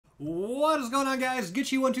What is going on, guys?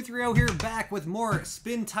 Gitchy1230 here, back with more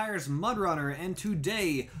SpinTires Mudrunner, and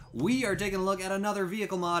today we are taking a look at another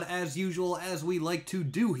vehicle mod, as usual, as we like to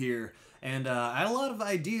do here. And I had a lot of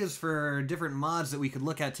ideas for different mods that we could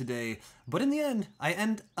look at today, but in the end, I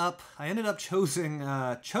ended up choosing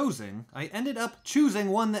one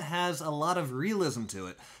that has a lot of realism to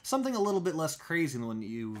it, something a little bit less crazy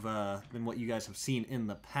than what you guys have seen in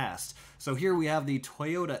the past. So here we have the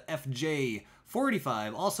Toyota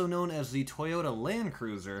FJ45, also known as the Toyota Land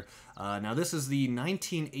Cruiser. Now this is the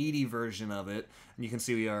 1980 version of it, and you can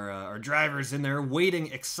see our driver's in there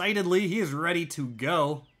waiting excitedly. He is ready to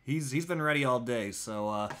go. He's been ready all day,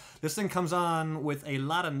 so this thing comes on with a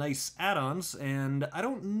lot of nice add-ons, and I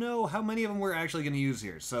don't know how many of them we're actually going to use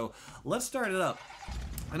here, so let's start it up.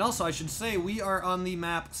 And also, I should say, we are on the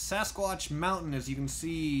map Sasquatch Mountain, as you can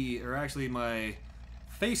see, or actually my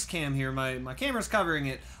face cam here, my camera's covering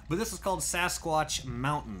it, but this is called Sasquatch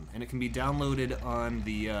Mountain, and it can be downloaded on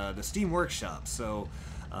the Steam Workshop, so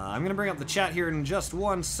I'm going to bring up the chat here in just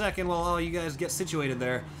 1 second while all you guys get situated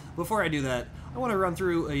there. Before I do that, I want to run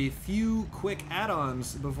through a few quick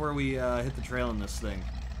add-ons before we hit the trail in this thing.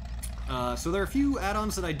 So there are a few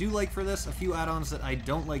add-ons that I do like for this, a few add-ons that I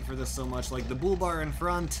don't like for this so much, like the bull bar in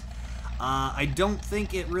front. I don't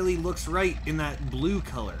think it really looks right in that blue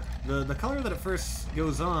color. The color that it first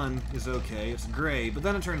goes on is okay, it's gray, but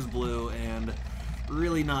then it turns blue, and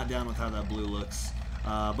really not down with how that blue looks.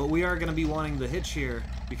 But we are going to be wanting the hitch here,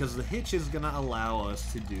 because the hitch is going to allow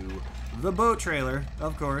us to do the boat trailer,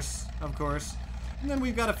 of course. And then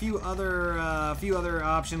we've got a few other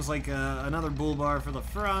options, like another bull bar for the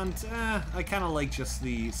front. I kind of like just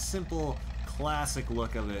the simple, classic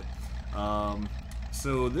look of it.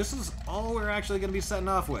 So this is all we're actually going to be setting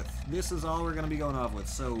off with. This is all we're going to be going off with.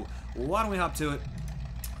 So why don't we hop to it?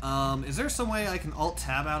 Is there some way I can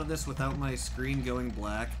Alt-Tab out of this without my screen going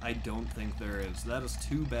black? I don't think there is. That is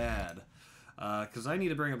too bad. Because I need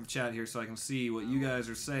to bring up the chat here so I can see what you guys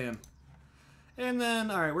are saying. And then,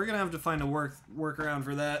 alright, we're going to have to find a workaround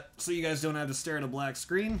for that so you guys don't have to stare at a black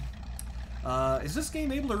screen. Is this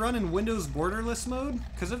game able to run in Windows borderless mode?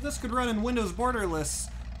 Because if this could run in Windows borderless,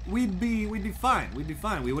 we'd be fine. We'd be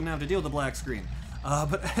fine. We wouldn't have to deal with the black screen.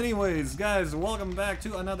 But anyways, guys, welcome back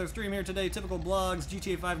to another stream here today. Typical Blogs,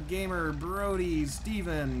 GTA 5 Gamer, Brody,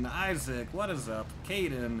 Steven, Isaac, what is up?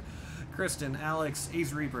 Caden, Kristen, Alex,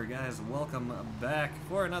 Ace Reaper. Guys, welcome back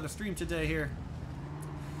for another stream today here.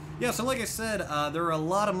 Yeah, so like I said, there were a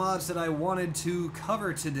lot of mods that I wanted to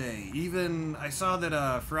cover today. Even, I saw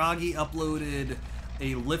that Froggy uploaded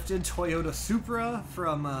a lifted Toyota Supra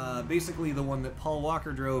from basically the one that Paul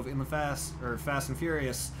Walker drove in the Fast and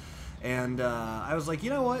Furious. And I was like,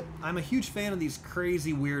 you know what? I'm a huge fan of these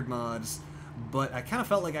crazy, weird mods, but I kind of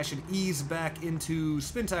felt like I should ease back into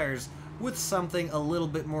SpinTires with something a little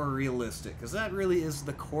bit more realistic, because that really is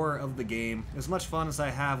the core of the game. As much fun as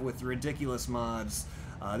I have with ridiculous mods,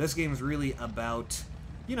 this game is really about,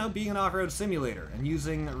 you know, being an off-road simulator and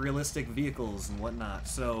using realistic vehicles and whatnot.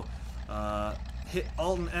 So, hit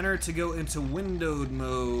Alt and Enter to go into windowed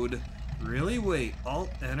mode. Really? Wait,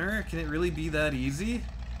 Alt Enter? Can it really be that easy?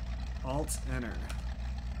 Alt Enter.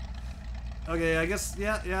 Okay, I guess,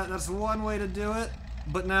 yeah, that's one way to do it.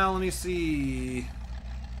 But now, let me see.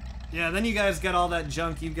 Yeah, then you guys get all that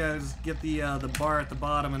junk. You guys get the bar at the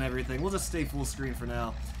bottom and everything. We'll just stay full screen for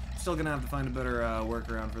now. Still gonna have to find a better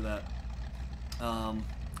workaround for that. How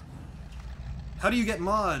do you get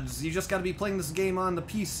mods? You just gotta be playing this game on the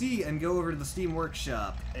PC and go over to the Steam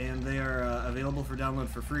Workshop, and they are available for download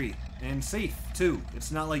for free. And safe, too.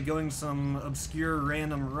 It's not like going to some obscure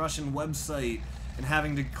random Russian website and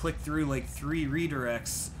having to click through like 3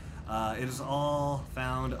 redirects. It is all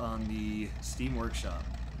found on the Steam Workshop.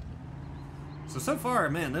 So far,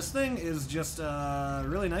 man, this thing is just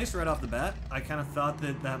really nice right off the bat. I kind of thought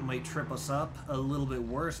that might trip us up a little bit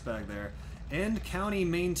worse back there. End county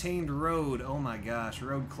maintained road. Oh my gosh,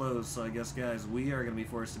 road closed. So I guess, guys, we are going to be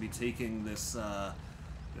forced to be taking this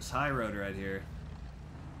this high road right here,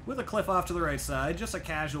 with a cliff off to the right side. Just a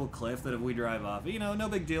casual cliff that if we drive off, you know, no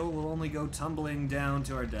big deal. We'll only go tumbling down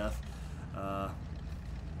to our death.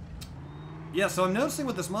 Yeah, so I'm noticing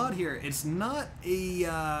with this mod here, it's not a,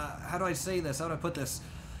 how do I say this? How do I put this?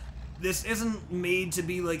 This isn't made to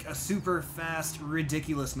be like a super fast,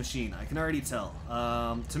 ridiculous machine. I can already tell.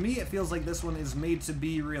 To me, it feels like this one is made to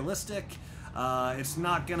be realistic. It's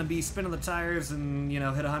not going to be spinning the tires and, you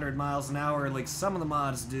know, hit 100 miles an hour like some of the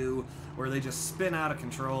mods do, where they just spin out of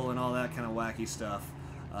control and all that kind of wacky stuff.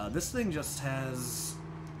 This thing just has...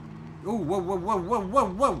 Ooh,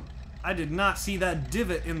 whoa. I did not see that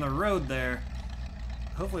divot in the road there.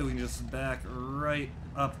 Hopefully we can just back right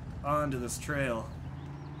up onto this trail.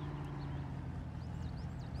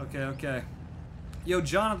 Okay, okay. Yo,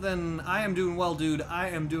 Jonathan, I am doing well, dude. I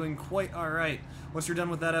am doing quite alright. Once you're done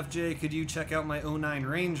with that, FJ, could you check out my 09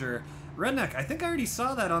 Ranger? Redneck, I think I already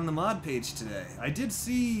saw that on the mod page today. I did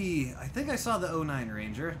see... I think I saw the 09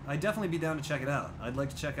 Ranger. I'd definitely be down to check it out. I'd like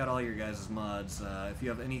to check out all your guys' mods. If you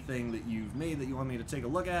have anything that you've made that you want me to take a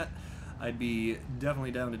look at, I'd be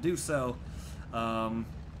definitely down to do so.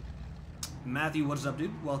 Matthew, what is up,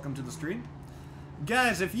 dude? Welcome to the stream.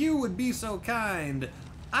 Guys, if you would be so kind...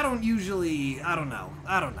 I don't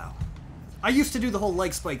know. I used to do the whole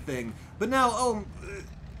like spike thing, but now,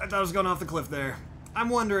 I thought I was going off the cliff there. I'm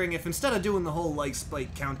wondering if instead of doing the whole like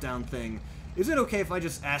spike countdown thing, is it okay if I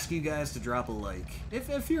just ask you guys to drop a like?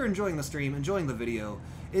 If you're enjoying the stream, enjoying the video,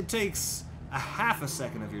 it takes a half a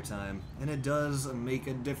second of your time, and it does make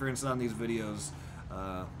a difference on these videos.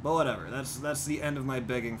 But whatever, that's the end of my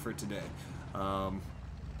begging for today.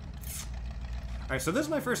 Alright, so this is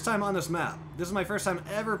my first time on this map. This is my first time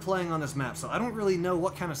ever playing on this map, so I don't really know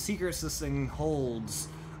what kind of secrets this thing holds.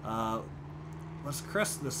 Let's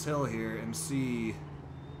crest this hill here and see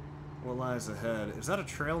what lies ahead. Is that a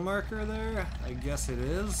trail marker there? I guess it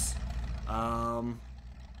is. Alright,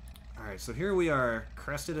 so here we are,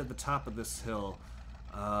 crested at the top of this hill.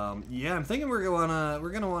 Yeah, I'm thinking we're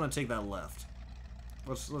gonna want to take that left.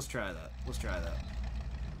 Let's try that. Let's try that.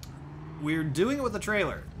 We're doing it with the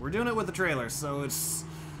trailer. We're doing it with the trailer, so it's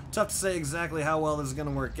tough to say exactly how well this is going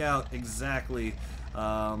to work out exactly.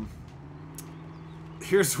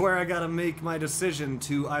 Here's where I gotta make my decision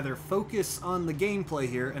to either focus on the gameplay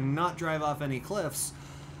here and not drive off any cliffs,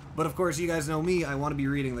 but of course you guys know me, I want to be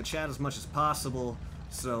reading the chat as much as possible,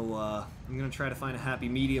 so I'm going to try to find a happy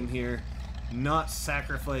medium here, not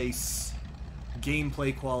sacrifice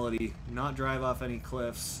gameplay quality, not drive off any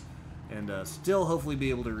cliffs, and still hopefully be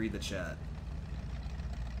able to read the chat.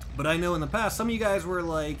 But I know in the past, some of you guys were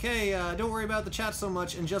like, hey, don't worry about the chat so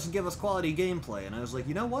much and just give us quality gameplay. And I was like,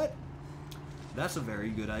 you know what? That's a very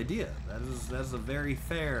good idea. That's a very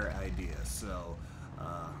fair idea. So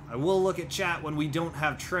I will look at chat when we don't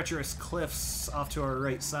have treacherous cliffs off to our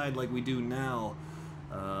right side like we do now.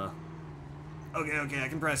 Okay, I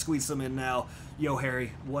can probably squeeze some in now. Yo,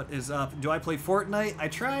 Harry, what is up? Do I play Fortnite? I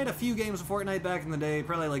tried a few games of Fortnite back in the day,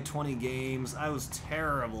 probably like 20 games. I was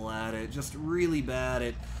terrible at it, just really bad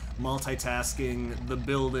at multitasking, the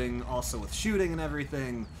building, also with shooting and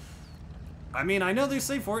everything. I mean, I know they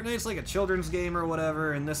say Fortnite's like a children's game or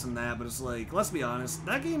whatever, and this and that, but it's like, let's be honest,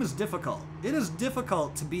 that game is difficult. It is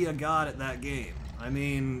difficult to be a god at that game. I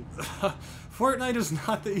mean, Fortnite is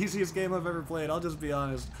not the easiest game I've ever played, I'll just be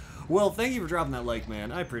honest. Will, thank you for dropping that like,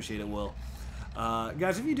 man. I appreciate it, Will.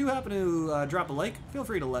 Guys, if you do happen to drop a like, feel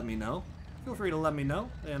free to let me know. Feel free to let me know,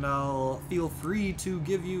 and I'll feel free to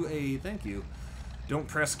give you a thank you. Don't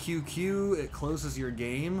press QQ, it closes your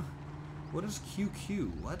game. What is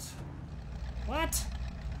QQ? What? What?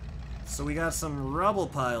 So we got some rubble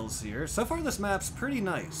piles here. So far this map's pretty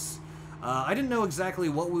nice. I didn't know exactly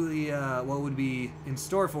what would be in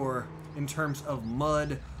store for in terms of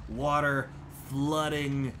mud, water,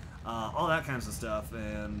 flooding, all that kinds of stuff,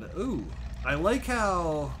 and ooh, I like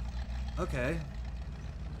how, okay,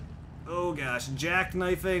 oh gosh,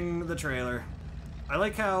 jackknifing the trailer. I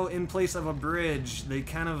like how in place of a bridge, they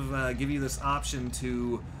kind of give you this option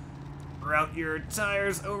to route your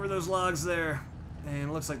tires over those logs there, and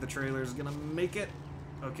it looks like the trailer's gonna make it.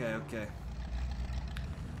 Okay.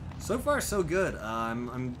 So far so good.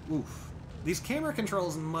 Oof. These camera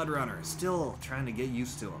controls in Mudrunner, still trying to get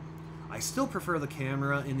used to them. I still prefer the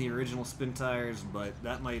camera in the original SpinTires, but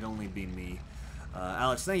that might only be me.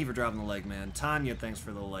 Alex, thank you for dropping the like, man. Tanya, thanks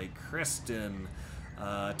for the like. Kristen,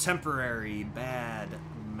 Temporary Bad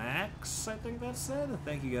Max, I think that said.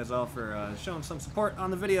 Thank you guys all for showing some support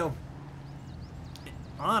on the video.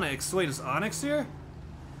 Onyx, wait, is Onyx here?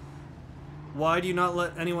 Why do you not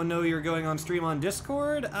let anyone know you're going on stream on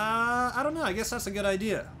Discord? I don't know, I guess that's a good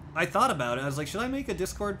idea. I thought about it. I was like, should I make a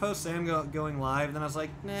Discord post saying I'm going live? And then I was like,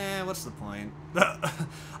 nah, what's the point?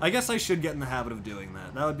 I guess I should get in the habit of doing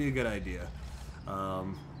that. That would be a good idea.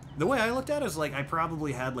 The way I looked at it is like I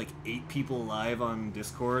probably had like 8 people live on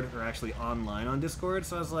Discord, or actually online on Discord,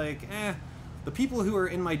 so I was like, the people who are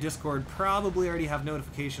in my Discord probably already have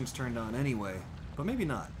notifications turned on anyway, but maybe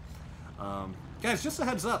not. Guys, just a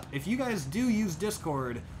heads up, if you guys do use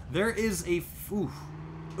Discord, there is a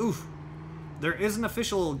there is an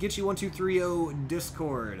official GetYou1230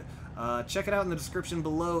 Discord. Check it out in the description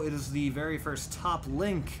below. It is the very first top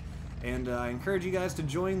link, and I encourage you guys to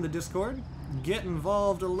join the Discord, get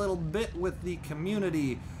involved a little bit with the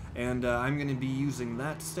community, and I'm going to be using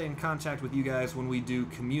that to stay in contact with you guys when we do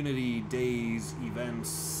community days,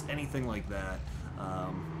 events, anything like that.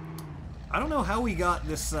 I don't know how we got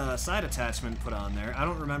this side attachment put on there. I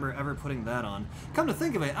don't remember ever putting that on. Come to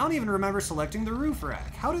think of it, I don't even remember selecting the roof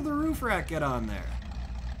rack. How did the roof rack get on there?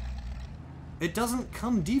 It doesn't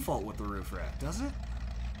come default with the roof rack, does it?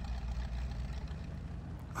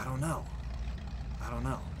 I don't know. I don't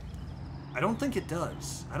know. I don't think it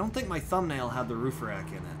does. I don't think my thumbnail had the roof rack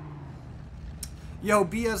in it. Yo,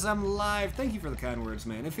 BSM Live, thank you for the kind words,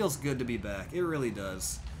 man. It feels good to be back. It really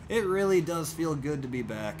does. It really does feel good to be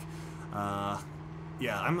back.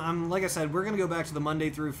 Yeah, I'm like I said, we're gonna go back to the Monday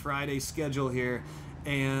through Friday schedule here,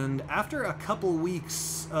 and after a couple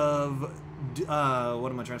weeks of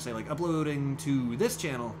what am I trying to say, like uploading to this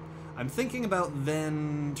channel, I'm thinking about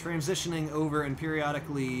then transitioning over and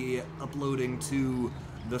periodically uploading to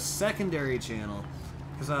the secondary channel,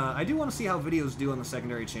 because I do want to see how videos do on the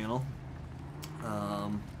secondary channel.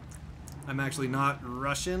 I'm actually not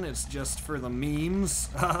Russian, it's just for the memes.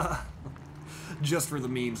 Just for the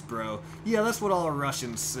memes, bro. Yeah, that's what all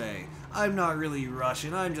Russians say. I'm not really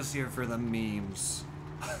Russian, I'm just here for the memes.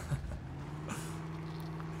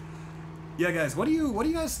 Yeah, guys, what do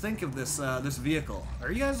you guys think of this this vehicle?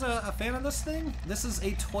 Are you guys a fan of this thing? This is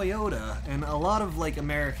a Toyota, and a lot of like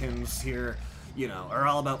Americans here, you know, are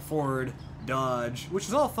all about Ford, Dodge, which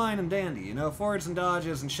is all fine and dandy. You know, Fords and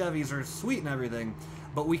Dodges and Chevys are sweet and everything,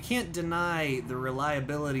 but we can't deny the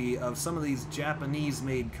reliability of some of these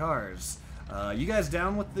Japanese-made cars. You guys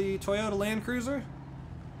down with the Toyota Land Cruiser?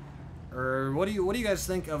 Or what do you guys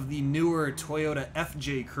think of the newer Toyota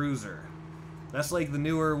FJ Cruiser? That's like the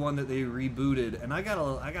newer one that they rebooted, and I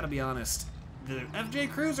gotta be honest, the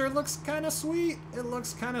FJ Cruiser looks kind of sweet. It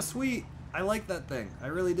looks kind of sweet. I like that thing. I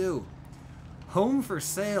really do. Home for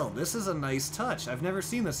sale. This is a nice touch. I've never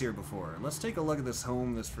seen this here before. Let's take a look at this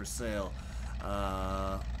home that's for sale.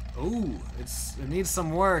 Oh, it needs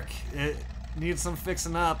some work. It needs some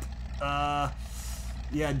fixing up.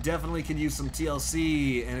 Yeah, definitely could use some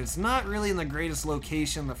TLC, and it's not really in the greatest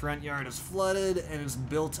location. The front yard is flooded, and it's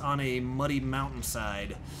built on a muddy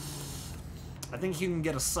mountainside. I think you can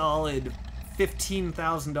get a solid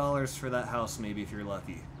 $15,000 for that house, maybe, if you're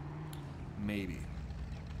lucky. Maybe.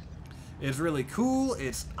 It's really cool.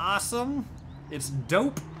 It's awesome. It's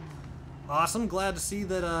dope. Awesome. Glad to see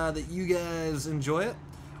that that you guys enjoy it.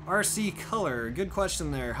 RC color. Good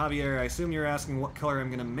question there, Javier. I assume you're asking what color I'm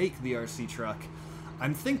going to make the RC truck.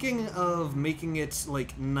 I'm thinking of making it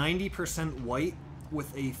like 90% white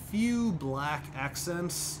with a few black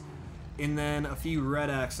accents and then a few red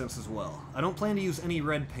accents as well. I don't plan to use any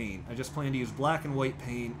red paint. I just plan to use black and white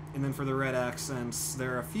paint, and then for the red accents,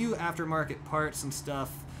 there are a few aftermarket parts and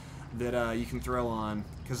stuff that you can throw on,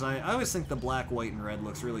 because I always think the black, white, and red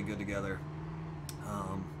looks really good together.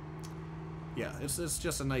 Yeah, it's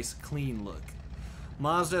just a nice, clean look.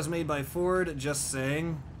 Mazda is made by Ford, just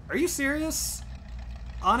saying. Are you serious?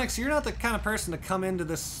 Onyx, you're not the kind of person to come into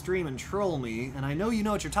this stream and troll me, and I know you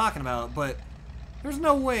know what you're talking about, but there's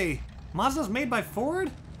no way. Mazda's made by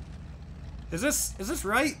Ford? Is this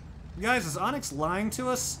right? Guys, is Onyx lying to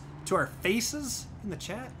us, to our faces in the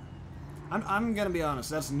chat? I'm gonna be honest,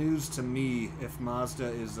 that's news to me if Mazda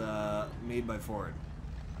is made by Ford.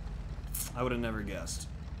 I would have never guessed.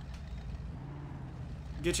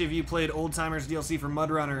 Get you if you played Old Timers DLC for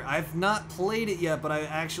Mudrunner. I've not played it yet, but I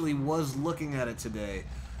actually was looking at it today.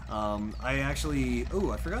 I actually...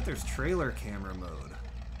 Oh, I forgot there's trailer camera mode.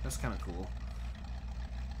 That's kind of cool.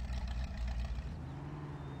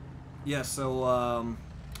 Yeah, so,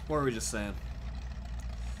 what were we just saying?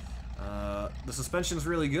 The suspension's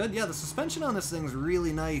really good. Yeah, the suspension on this thing's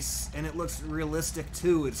really nice, and it looks realistic,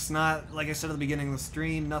 too. It's not, like I said at the beginning of the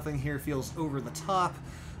stream, nothing here feels over the top.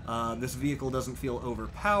 This vehicle doesn't feel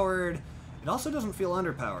overpowered. It also doesn't feel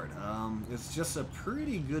underpowered. It's just a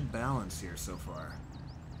pretty good balance here so far.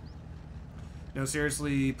 No,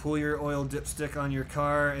 seriously, pull your oil dipstick on your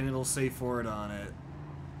car and it'll say Ford on it.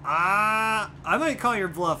 I might call your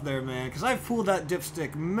bluff there, man, because I've pulled that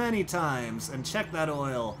dipstick many times and checked that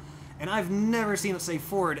oil, and I've never seen it say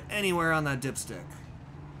Ford anywhere on that dipstick.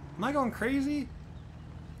 Am I going crazy?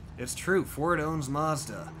 It's true, Ford owns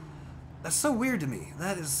Mazda. That's so weird to me.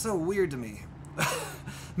 That is so weird to me.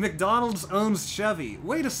 McDonald's owns Chevy.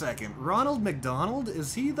 Wait a second. Ronald McDonald?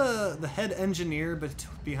 Is he the head engineer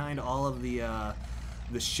behind all of the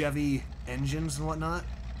Chevy engines and whatnot?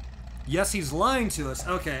 Yes, he's lying to us.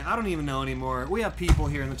 Okay, I don't even know anymore. We have people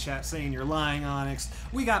here in the chat saying you're lying, Onyx.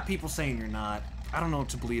 We got people saying you're not. I don't know what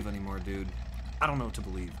to believe anymore, dude. I don't know what to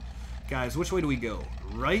believe. Guys, which way do we go?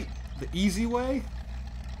 Right? The easy way?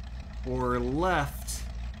 Or left?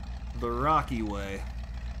 The rocky way?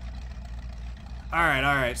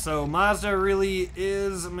 Alright, so Mazda really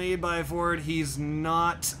is made by Ford. He's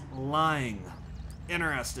not lying.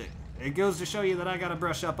 Interesting. it goes to show you that I gotta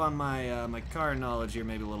brush up on my my car knowledge here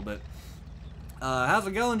maybe a little bit. How's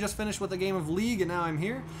it going? Just finished with a game of League and now I'm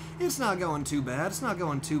here. It's not going too bad. It's not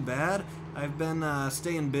going too bad. I've been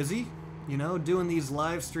staying busy. You know, doing these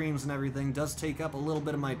live streams and everything does take up a little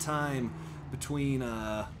bit of my time between,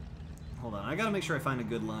 hold on, I gotta make sure I find a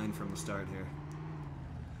good line from the start here.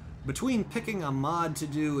 Between picking a mod to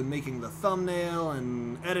do and making the thumbnail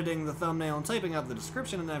and editing the thumbnail and typing up the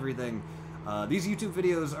description and everything, these YouTube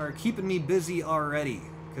videos are keeping me busy already.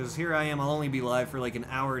 Because here I am, I'll only be live for like an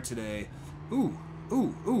hour today. Ooh,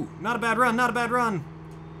 ooh, ooh, not a bad run, not a bad run.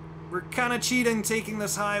 We're kind of cheating taking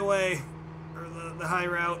this highway. The high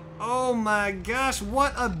route. Oh my gosh,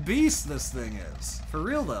 what a beast this thing is. For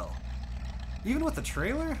real though. Even with the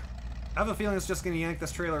trailer, I have a feeling it's just gonna yank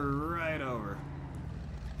this trailer right over.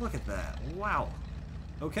 Look at that. Wow.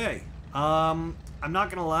 Okay. I'm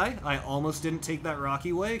not gonna lie, I almost didn't take that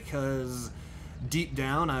rocky way because deep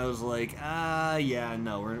down I was like, yeah,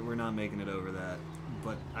 no, we're not making it over that.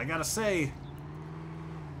 But I gotta say,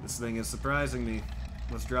 this thing is surprising me.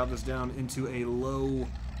 Let's drop this down into a low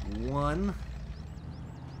 1.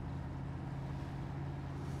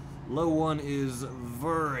 Low 1 is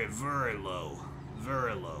very, very low.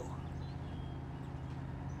 Very low.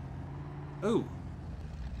 Ooh.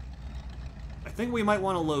 I think we might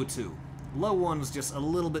want a low 2. Low 1 is just a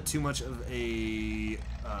little bit too much of a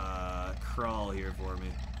crawl here for me.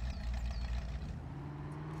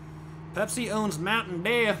 Pepsi owns Mountain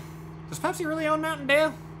Dew. Does Pepsi really own Mountain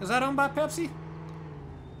Dew? Is that owned by Pepsi?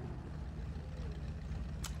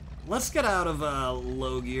 Let's get out of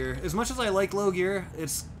low gear. As much as I like low gear,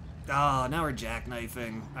 it's... Ah, now we're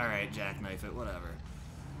jackknifing. Alright, jackknife it, whatever.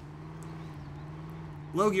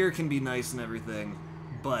 Low gear can be nice and everything,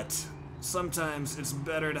 but sometimes it's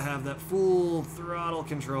better to have that full throttle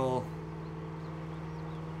control.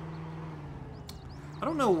 I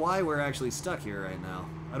don't know why we're actually stuck here right now.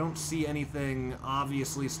 I don't see anything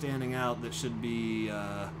obviously standing out that should be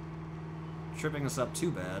tripping us up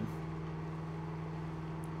too bad.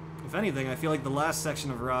 If anything, I feel like the last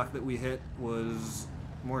section of rock that we hit was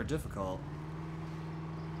more difficult.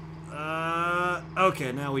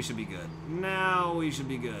 Okay, now we should be good. Now we should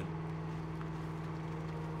be good.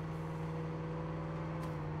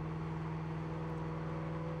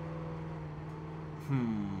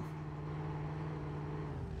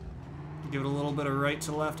 Give it a little bit of right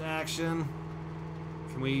to left action.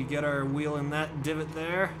 Can we get our wheel in that divot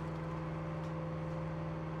there?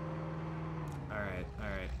 Alright,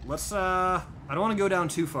 alright. Let's, I don't want to go down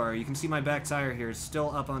too far. You can see my back tire here is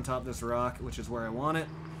still up on top of this rock, which is where I want it.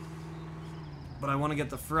 But I want to get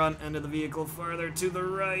the front end of the vehicle farther to the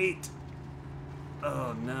right.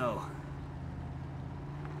 Oh, no.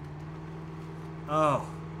 Oh,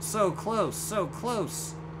 so close, so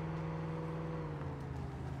close.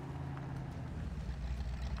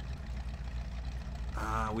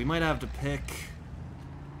 We might have to pick...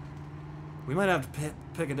 We might have to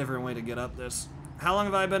pick a different way to get up this. How long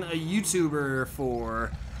have I been a YouTuber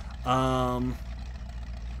for? I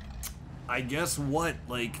guess what,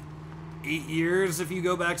 like 8 years if you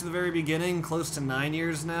go back to the very beginning, close to 9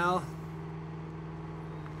 years now.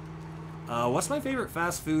 What's my favorite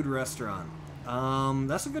fast food restaurant?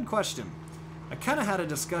 That's a good question. I kind of had a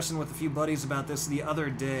discussion with a few buddies about this the other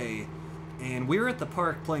day, and we were at the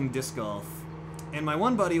park playing disc golf. And my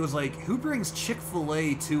one buddy was like, who brings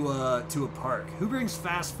Chick-fil-A to a park? Who brings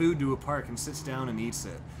fast food to a park and sits down and eats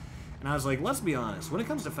it? And I was like, let's be honest, when it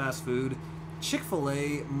comes to fast food,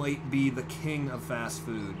 Chick-fil-A might be the king of fast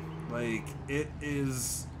food. Like, it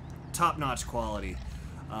is top-notch quality.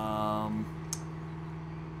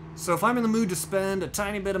 So if I'm in the mood to spend a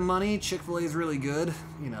tiny bit of money, Chick-fil-A is really good.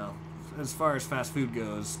 You know, as far as fast food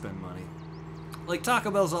goes, spend money. Like, Taco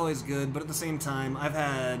Bell's always good, but at the same time, I've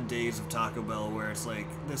had days of Taco Bell where it's like,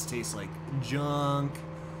 this tastes like junk.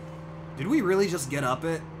 Did we really just get up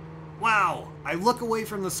it? Wow! I look away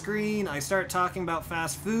from the screen, I start talking about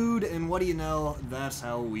fast food, and what do you know? That's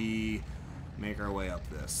how we make our way up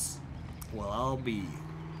this. Well, I'll be.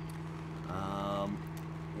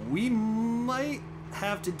 We might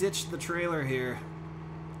have to ditch the trailer here.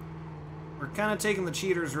 We're kind of taking the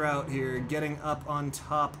cheater's route here, getting up on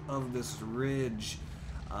top of this ridge.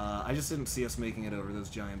 I just didn't see us making it over those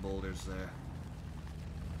giant boulders there.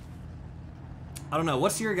 I don't know.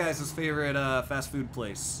 What's your guys' favorite fast food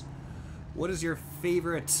place? What is your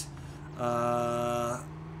favorite? What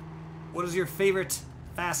is your favorite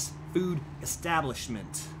fast food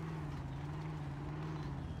establishment?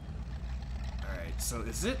 All right. So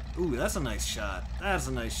is it? Ooh, that's a nice shot. That's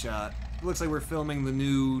a nice shot. It looks like we're filming the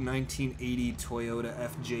new 1980 Toyota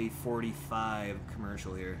FJ45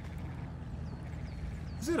 commercial here.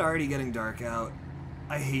 Is it already getting dark out?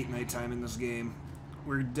 I hate nighttime in this game.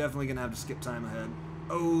 We're definitely gonna have to skip time ahead.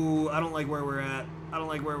 Oh, I don't like where we're at. I don't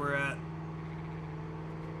like where we're at.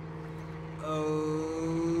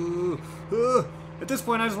 Oh. At this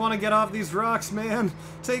point, I just want to get off these rocks, man.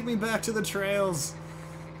 Take me back to the trails.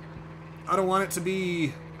 I don't want it to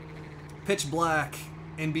be pitch black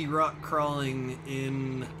and be rock crawling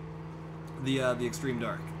in the extreme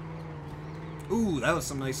dark. Ooh, that was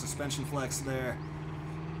some nice suspension flex there.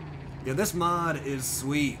 Yeah, this mod is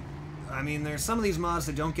sweet. I mean, there's some of these mods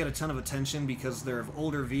that don't get a ton of attention because they're of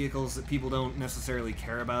older vehicles that people don't necessarily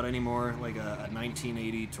care about anymore, like a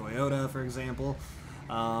 1980 Toyota, for example.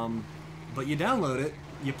 But you download it,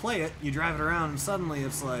 you play it, you drive it around, and suddenly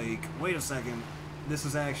it's like, wait a second, this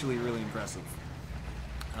is actually really impressive.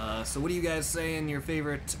 So what do you guys saying your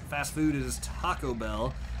favorite fast food is? Taco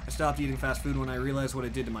Bell. I stopped eating fast food when I realized what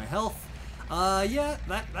it did to my health. Yeah,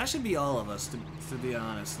 that should be all of us, to be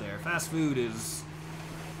honest there. Fast food is...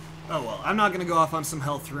 Oh well, I'm not going to go off on some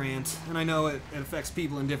health rant, and I know it affects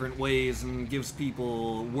people in different ways and gives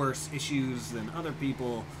people worse issues than other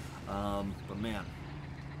people, but man.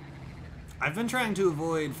 I've been trying to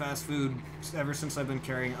avoid fast food ever since I've been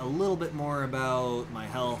caring a little bit more about my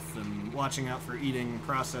health and watching out for eating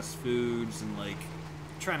processed foods and, like,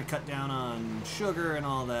 trying to cut down on sugar and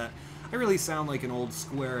all that. I really sound like an old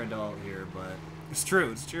square adult here, but it's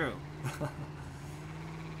true, it's true.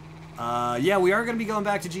 Yeah, we are going to be going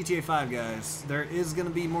back to GTA 5, guys. There is going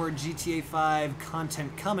to be more GTA 5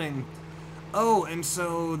 content coming. Oh, and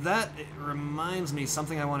so that reminds me,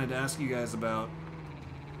 something I wanted to ask you guys about.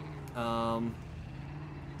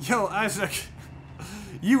 Yo, Isaac,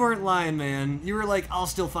 you weren't lying, man. You were like, I'll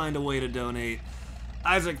still find a way to donate.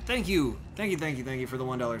 Isaac, thank you. Thank you for the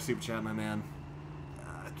 $1 super chat, my man.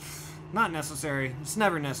 Not necessary. It's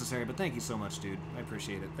never necessary, but thank you so much, dude. I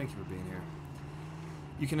appreciate it. Thank you for being here.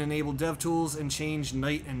 You can enable DevTools and change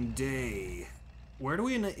night and day. Where do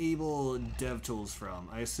we enable DevTools from?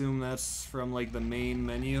 I assume that's from, like, the main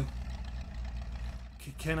menu.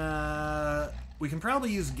 We can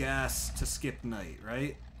probably use gas to skip night,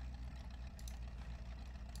 right?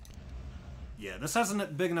 Yeah, this has a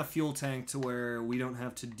big enough fuel tank to where we don't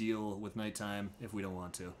have to deal with nighttime if we don't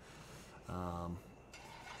want to.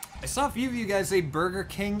 I saw a few of you guys say Burger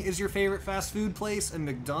King is your favorite fast food place and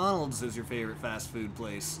McDonald's is your favorite fast food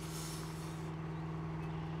place.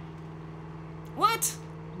 What?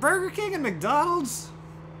 Burger King and McDonald's?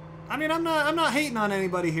 I mean, I'm not hating on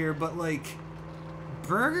anybody here, but like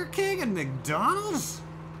Burger King and McDonald's?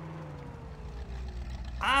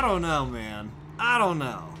 I don't know, man. I don't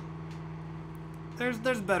know. There's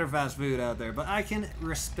better fast food out there, but I can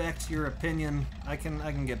respect your opinion. I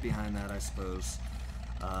can get behind that, I suppose.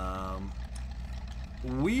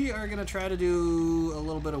 We are gonna try to do a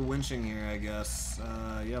little bit of winching here, I guess.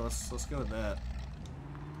 Yeah, let's go with that.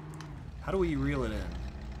 How do we reel it in?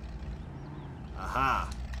 Aha!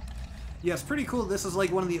 Yeah, it's pretty cool. This is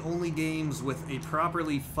like one of the only games with a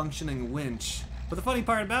properly functioning winch. But the funny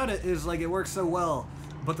part about it is, like, it works so well,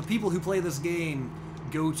 but the people who play this game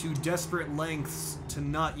go to desperate lengths to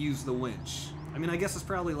not use the winch. I mean, I guess it's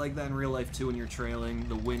probably like that in real life too when you're trailing.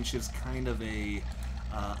 The winch is kind of a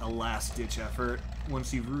last-ditch effort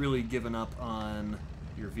once you've really given up on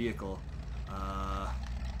your vehicle.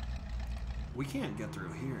 We can't get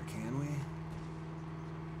through here, can we?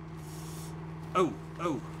 Oh,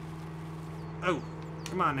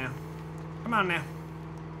 come on now. Come on now.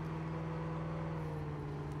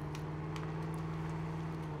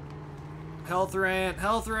 Health rant,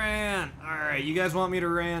 health rant! Alright, you guys want me to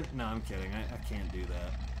rant? No, I'm kidding. I can't do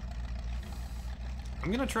that.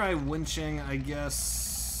 I'm gonna try winching, I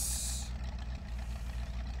guess.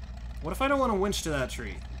 What if I don't want to winch to that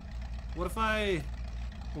tree? What if I...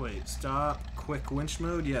 Wait, stop quick winch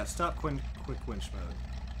mode? Yeah, stop quick winch mode.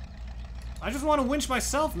 I just want to winch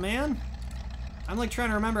myself, man! I'm like trying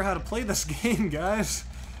to remember how to play this game, guys.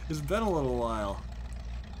 It's been a little while.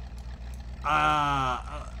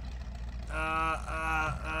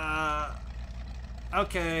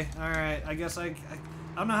 Okay, alright. I guess I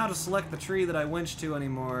don't know how to select the tree that I winch to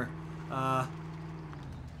anymore. How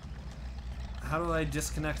do I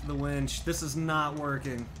disconnect the winch? This is not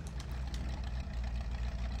working.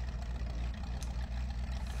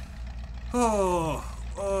 Oh,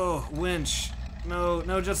 winch.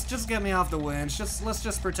 No, just get me off the winch. Let's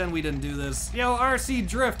just pretend we didn't do this. Yo, RC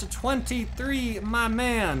Drift 23, my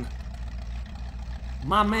man.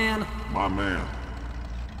 My man. My man.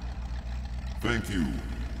 Thank you,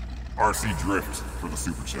 RC Drift, for the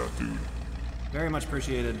super chat, dude. Very much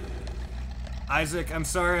appreciated. Isaac, I'm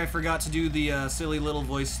sorry I forgot to do the silly little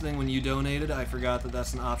voice thing when you donated. I forgot that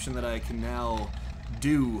that's an option that I can now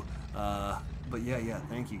do. But yeah,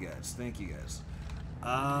 thank you guys. Thank you guys.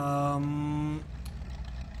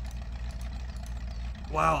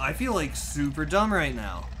 Wow, I feel like super dumb right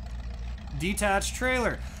now. Detached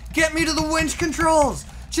trailer. Get me to the winch controls!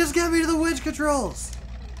 Just get me to the winch controls!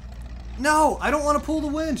 No, I don't want to pull the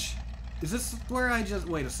winch. Is this where I just...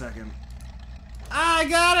 Wait a second. Ah, I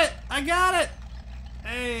got it! I got it!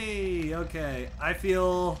 Hey, okay. I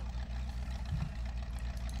feel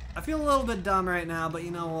a little bit dumb right now, but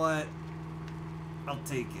you know what? I'll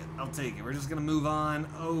take it. I'll take it. We're just gonna move on.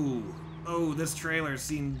 Oh, this trailer's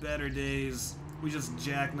seen better days. We just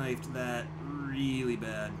jackknifed that really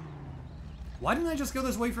bad. Why didn't I just go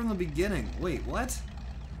this way from the beginning? Wait, what?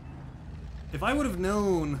 If I would have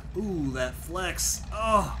known... Ooh, that flex.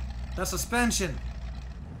 Oh, that suspension.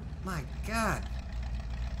 My God.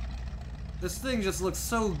 This thing just looks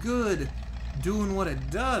so good doing what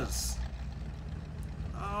it does.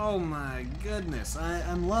 Oh my goodness.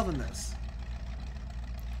 I'm loving this.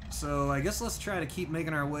 So I guess let's try to keep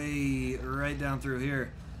making our way right down through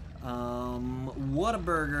here.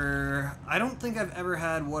 Whataburger. I don't think I've ever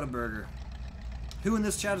had Whataburger. Who in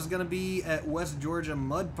this chat is going to be at West Georgia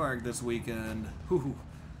Mud Park this weekend? Whew.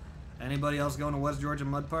 Anybody else going to West Georgia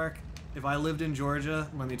Mud Park? If I lived in Georgia,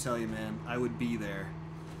 let me tell you, man, I would be there.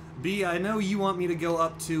 B, I know you want me to go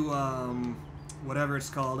up to, whatever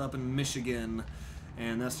it's called, up in Michigan,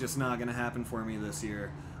 and that's just not going to happen for me this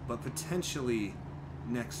year. But potentially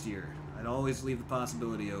next year. I'd always leave the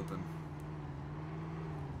possibility open.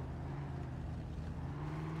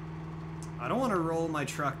 I don't want to roll my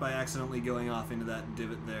truck by accidentally going off into that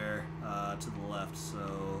divot there to the left,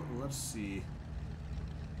 so let's see.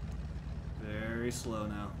 Very slow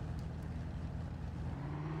now.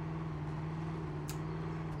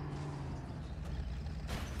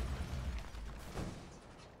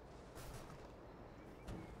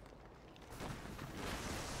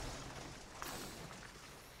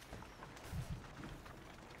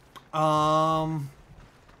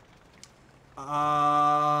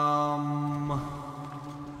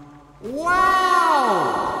 Wow!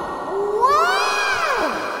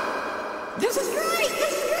 Wow! This is great!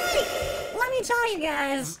 This is great! Let me tell you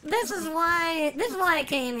guys, this is why I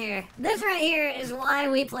came here. This right here is why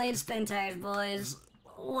we played SpinTires, boys.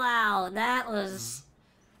 Wow, that was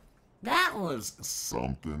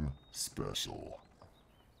something special.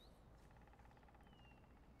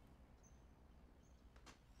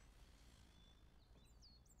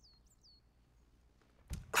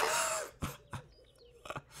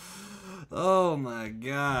 Oh my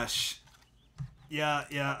gosh. Yeah,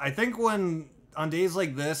 I think on days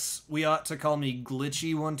like this, we ought to call me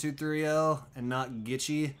Glitchy1230 and not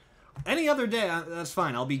Gitchy. Any other day, that's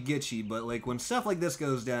fine, I'll be Gitchy, but like when stuff like this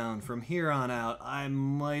goes down, from here on out, I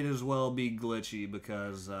might as well be Glitchy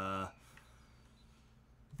because,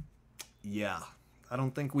 yeah, I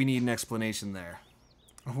don't think we need an explanation there.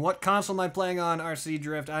 What console am I playing on, RC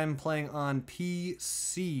Drift? I'm playing on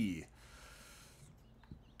PC.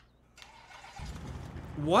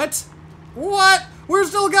 What? What? We're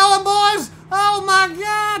still going, boys! Oh my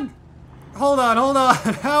God! Hold on.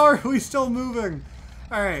 How are we still moving?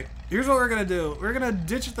 Alright, here's what we're gonna do. We're gonna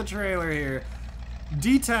ditch the trailer here.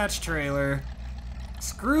 Detach trailer.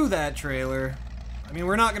 Screw that trailer. I mean,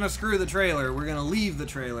 we're not gonna screw the trailer. We're gonna leave the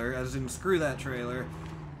trailer, as in screw that trailer.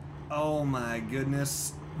 Oh my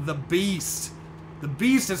goodness. The beast. The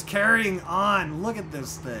beast is carrying on. Look at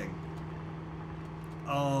this thing.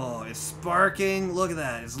 Oh, it's sparking. Look at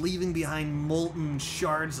that. It's leaving behind molten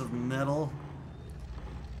shards of metal.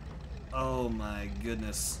 Oh my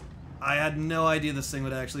goodness. I had no idea this thing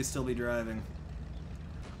would actually still be driving.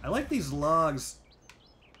 I like these logs.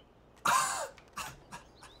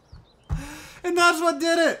 And that's what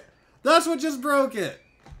did it! That's what just broke it!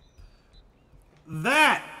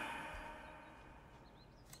 That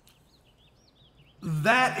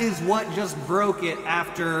is what just broke it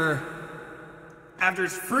after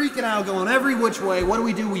it's freaking out, going every which way. What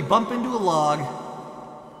do? We bump into a log.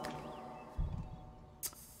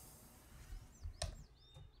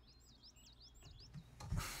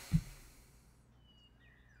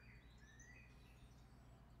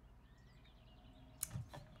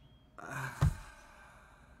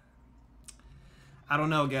 I don't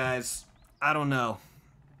know, guys. I don't know.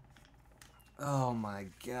 Oh my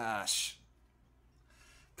gosh.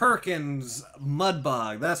 Perkins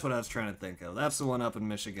Mudbog. That's what I was trying to think of. That's the one up in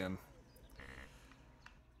Michigan.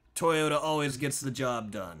 Toyota always gets the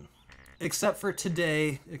job done. Except for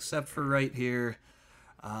today. Except for right here.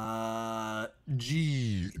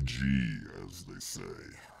 G, as they say.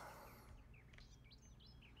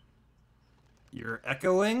 You're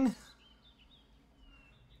echoing?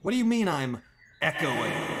 What do you mean I'm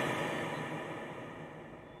echoing.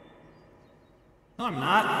 No, I'm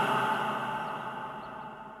not.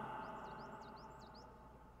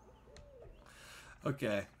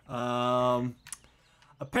 Okay.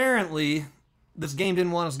 Apparently, this game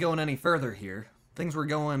didn't want us going any further here. Things were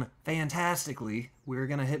going fantastically. We were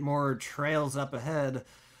gonna hit more trails up ahead,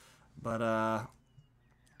 but I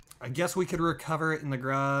guess we could recover it in the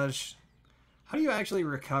garage. How do you actually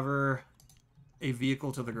recover a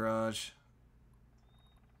vehicle to the garage?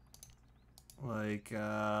 Like,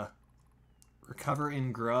 recover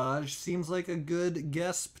in garage seems like a good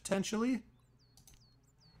guess, potentially.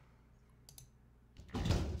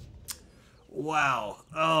 Wow.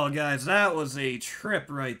 Oh, guys, that was a trip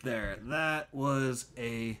right there. That was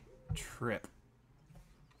a trip.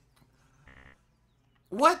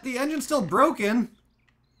 What? The engine's still broken?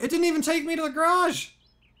 It didn't even take me to the garage!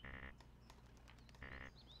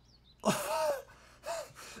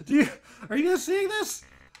 Are you guys seeing this?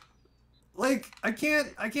 Like, I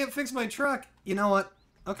can't fix my truck. You know what?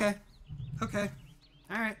 Okay. Okay.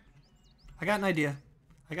 Alright. I got an idea.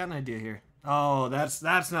 Here. Oh, that's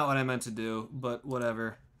not what I meant to do, but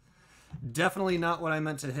whatever. Definitely not what I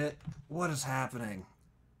meant to hit. What is happening?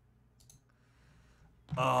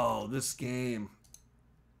 Oh, this game.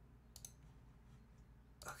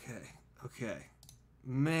 Okay.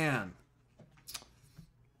 Man.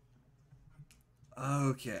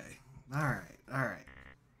 Okay. Alright.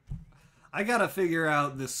 I gotta figure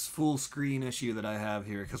out this full screen issue that I have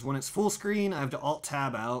here, because when it's full screen, I have to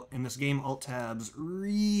Alt-Tab out, and this game Alt-Tabs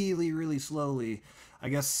really, really slowly. I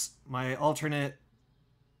guess my alternate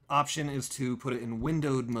option is to put it in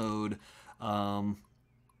windowed mode.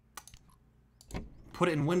 Put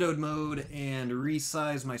it in windowed mode and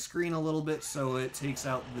resize my screen a little bit so it takes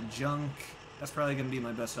out the junk. That's probably going to be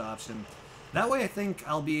my best option. That way I think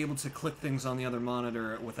I'll be able to click things on the other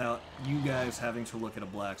monitor without you guys having to look at a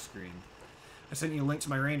black screen. I sent you a link to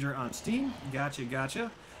my Ranger on Steam. Gotcha.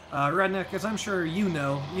 Redneck, as I'm sure you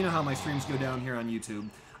know how my streams go down here on YouTube.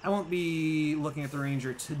 I won't be looking at the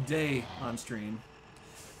Ranger today on stream,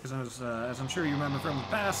 because as I'm sure you remember from the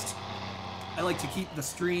past, I like to keep the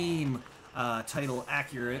stream title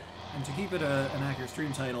accurate, and to keep it an accurate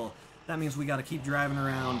stream title, that means we got to keep driving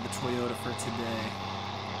around the Toyota for today.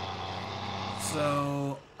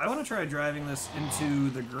 So I want to try driving this into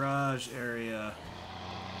the garage area.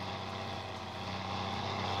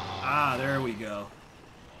 Ah, there we go.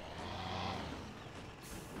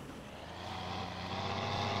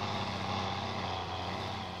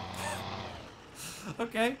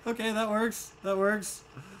 Okay, that works.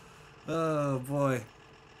 Oh boy.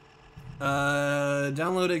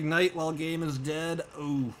 Download Ignite while game is dead.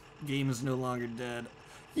 Oh, game is no longer dead.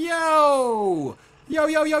 Yo! Yo!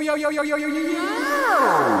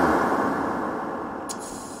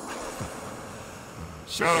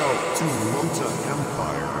 Shout out to Mota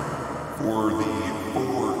Empire for the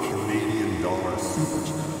 $4 super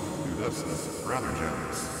chat. Dude, that's rather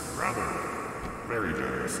generous. Very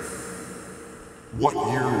generous. What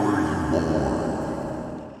year were you born?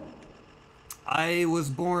 I was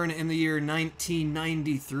born in the year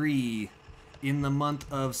 1993, in the month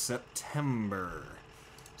of September.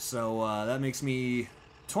 So that makes me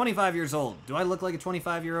 25 years old. Do I look like a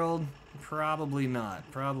 25-year-old? Probably not.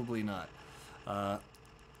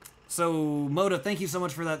 So, Moda, thank you so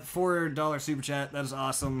much for that $4 super chat. That is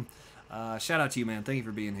awesome. Shout out to you, man. Thank you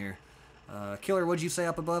for being here. Killer, what'd you say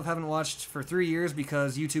up above? Haven't watched for 3 years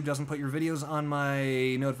because YouTube doesn't put your videos on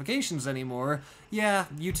my notifications anymore. Yeah,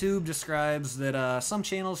 YouTube describes that some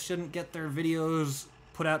channels shouldn't get their videos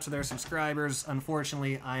put out to their subscribers.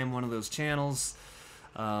 Unfortunately, I am one of those channels.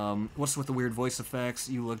 What's with the weird voice effects?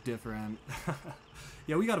 You look different.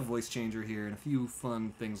 Yeah, we got a voice changer here and a few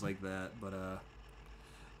fun things like that, but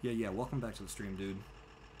yeah, welcome back to the stream, dude.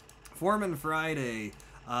 Foreman Friday.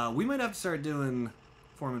 We might have to start doing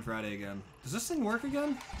Foreman Friday again. Does this thing work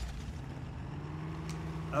again?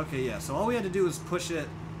 Okay, yeah, so all we had to do is push it.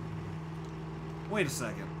 Wait a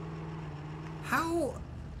second. How...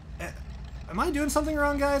 am I doing something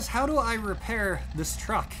wrong, guys? How do I repair this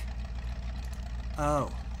truck?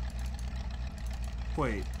 Oh.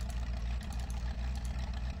 Wait.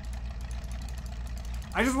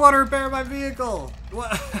 I just want to repair my vehicle!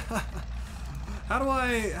 What? How do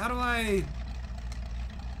I...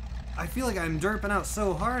 I feel like I'm derping out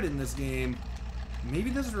so hard in this game. Maybe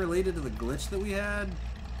this is related to the glitch that we had?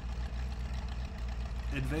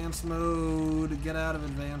 Advanced mode, get out of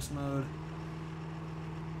advanced mode.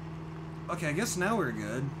 Okay, I guess now we're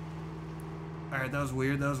good. Alright, that was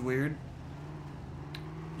weird.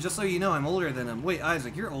 Just so you know, I'm older than him. Wait,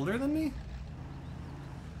 Isaac, you're older than me?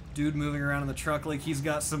 Dude moving around in the truck like he's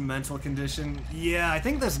got some mental condition. Yeah, I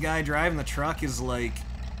think this guy driving the truck is like...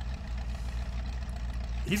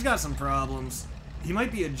 He's got some problems. He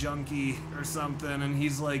might be a junkie or something, and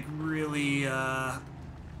he's like really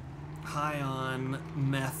high on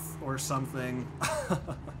meth or something.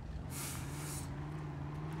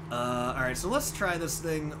 Alright, so let's try this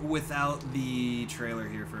thing without the trailer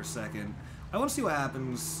here for a second. I want to see what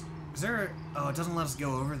happens. Is there... Oh, it doesn't let us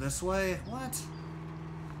go over this way? What?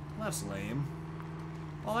 That's lame.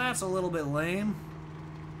 Well, that's a little bit lame.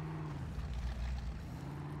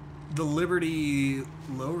 The Liberty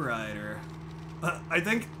Lowrider. I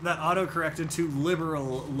think that auto-corrected to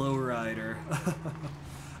Liberal Lowrider.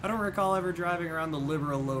 I don't recall ever driving around the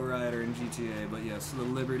Liberal Lowrider in GTA, but yes, the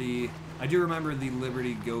Liberty... I do remember the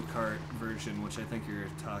Liberty Go-Kart version, which I think you're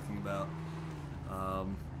talking about.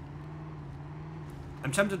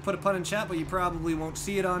 I'm tempted to put a pun in chat, but you probably won't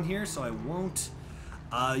see it on here, so I won't.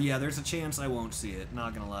 Yeah, there's a chance I won't see it,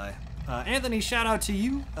 not gonna lie. Anthony, shout out to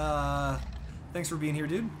you. Thanks for being here,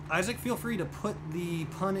 dude. Isaac, feel free to put the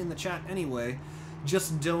pun in the chat anyway.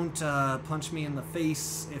 Just don't punch me in the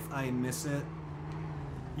face if I miss it.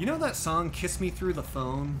 You know that song, Kiss Me Through the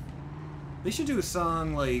Phone? They should do a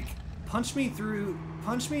song like, punch me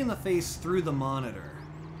in the face through the monitor.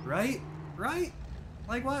 Right? Right?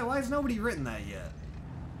 Like, why has nobody written that yet?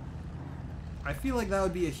 I feel like that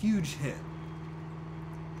would be a huge hit.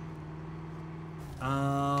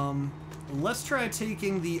 Let's try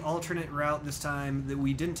taking the alternate route this time that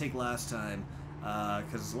we didn't take last time.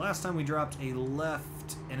 Because last time we dropped a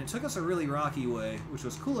left, and it took us a really rocky way, which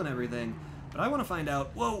was cool and everything. But I want to find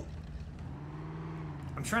out... Whoa!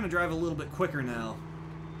 I'm trying to drive a little bit quicker now.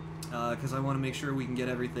 Because I want to make sure we can get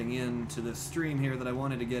everything into this stream here that I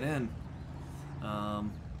wanted to get in.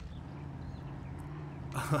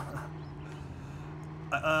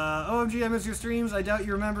 OMG, I miss your streams. I doubt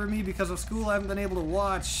you remember me because of school. I haven't been able to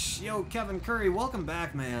watch. Yo, Kevin Curry, welcome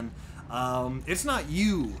back, man. It's not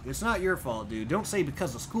you. It's not your fault, dude. Don't say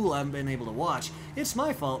because of school I haven't been able to watch. It's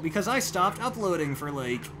my fault because I stopped uploading for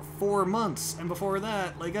like 4 months, and before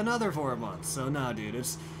that, like another 4 months. So nah, dude,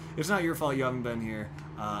 it's not your fault you haven't been here.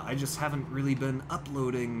 I just haven't really been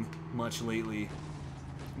uploading much lately.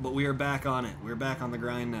 But we are back on it. We're back on the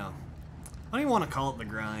grind now. I don't even want to call it the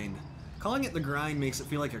grind. Calling it the grind makes it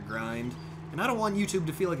feel like a grind, and I don't want YouTube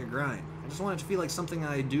to feel like a grind. I just want it to feel like something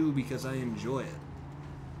I do because I enjoy it.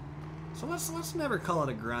 So let's never call it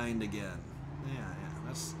a grind again.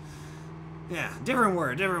 Yeah, different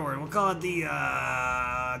word. We'll call it the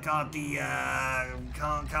I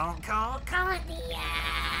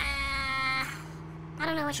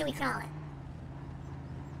don't know, what should we call it?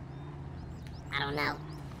 I don't know.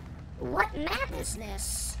 What map is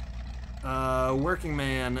this? Working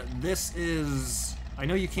man, this is... I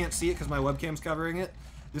know you can't see it because my webcam's covering it.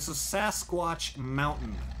 This is Sasquatch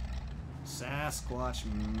Mountain. Sasquatch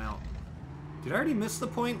Mountain. Did I already miss the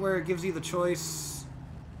point where it gives you the choice?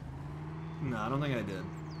 No, I don't think I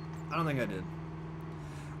did.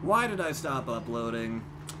 Why did I stop uploading?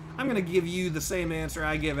 I'm gonna give you the same answer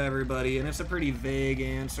I give everybody, and it's a pretty vague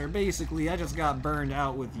answer. Basically, I just got burned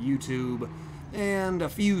out with YouTube, and a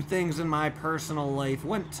few things in my personal life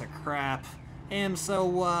went to crap, and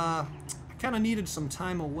so I kind of needed some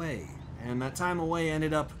time away, and that time away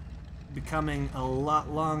ended up becoming a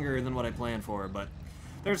lot longer than what I planned for. But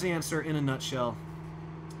there's the answer in a nutshell.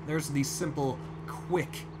 There's the simple,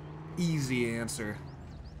 quick, easy answer.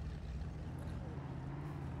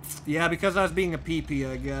 Yeah, because I was being a PP,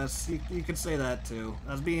 I guess. You could say that too.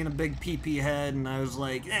 I was being a big PP head, and I was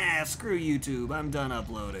like, screw YouTube, I'm done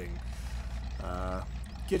uploading.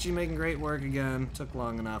 Get you making great work again. Took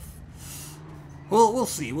long enough. Well, we'll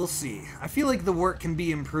see. I feel like the work can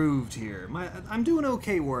be improved here. I'm doing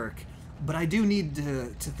okay work, but I do need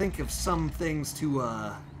to think of some things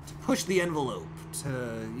to push the envelope. To,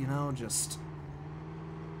 you know, just...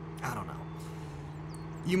 I don't know.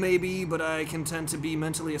 You may be, but I can tend to be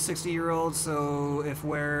mentally a 60-year-old, so if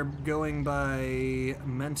we're going by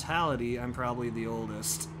mentality, I'm probably the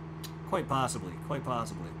oldest. Quite possibly.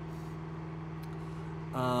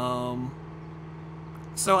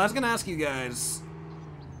 So I was gonna ask you guys,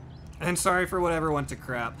 and sorry for whatever went to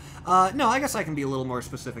crap. No, I guess I can be a little more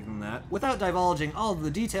specific than that. Without divulging all of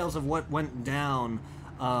the details of what went down,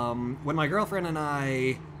 when my girlfriend and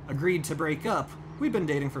I agreed to break up, we'd been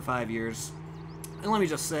dating for 5 years. And let me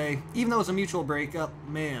just say, even though it was a mutual breakup,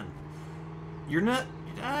 man, you're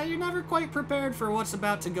never quite prepared for what's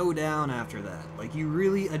about to go down after that. Like, you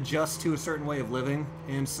really adjust to a certain way of living,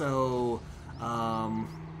 and so, I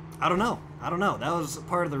don't know. That was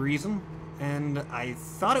part of the reason, and I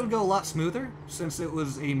thought it would go a lot smoother, since it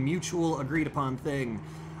was a mutual agreed upon thing.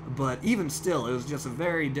 But even still, it was just a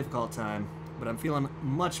very difficult time. But I'm feeling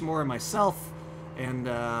much more myself, and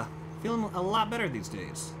feeling a lot better these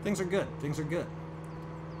days. Things are good. Things are good.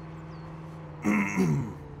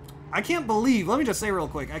 I can't believe, let me just say real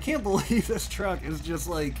quick, I can't believe this truck is just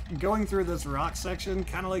like going through this rock section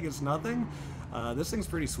kind of like it's nothing. This thing's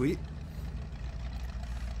pretty sweet.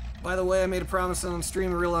 By the way, I made a promise on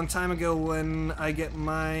stream a real long time ago. When I get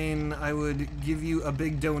mine, I would give you a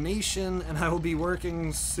big donation, and I will be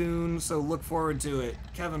working soon, so look forward to it.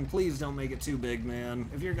 Kevin, please don't make it too big,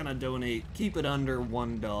 man. If you're gonna donate, keep it under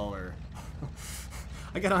 $1.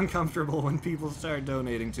 I get uncomfortable when people start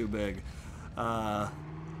donating too big.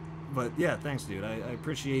 But yeah, thanks, dude. I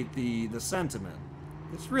appreciate the sentiment.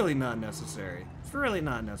 It's really not necessary. It's really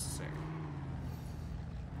not necessary.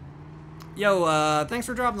 Yo, thanks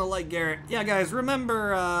for dropping the like, Garrett. Yeah, guys,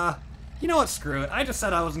 remember, you know what, screw it. I just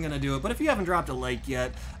said I wasn't gonna do it, but if you haven't dropped a like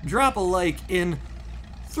yet, drop a like in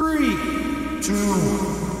 3, 2,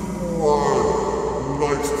 1.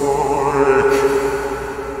 Like.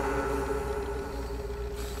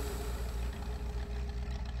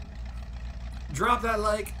 Drop that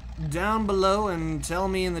like down below and tell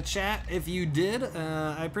me in the chat if you did.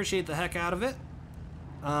 I appreciate the heck out of it.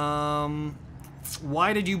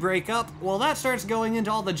 Why did you break up? Well, that starts going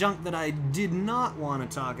into all the junk that I did not want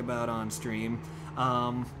to talk about on stream.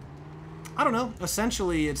 I don't know.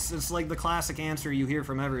 Essentially, it's like the classic answer you hear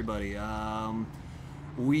from everybody.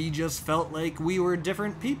 We just felt like we were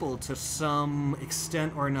different people to some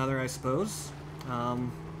extent or another, I suppose. I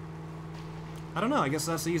don't know. I guess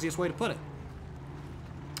that's the easiest way to put it.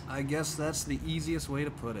 I guess that's the easiest way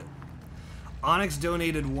to put it. Onyx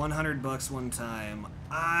donated $100 one time.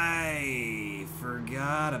 I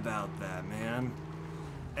forgot about that, man.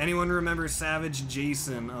 Anyone remember Savage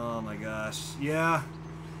Jason? Oh my gosh. Yeah.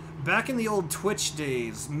 Back in the old Twitch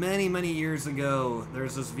days, many, many years ago,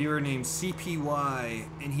 there's this viewer named CPY,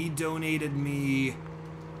 and he donated me,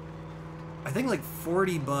 I think like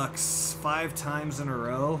 $40 5 times in a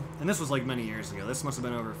row. And this was like many years ago. This must have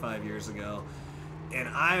been over 5 years ago. And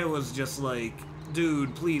I was just like,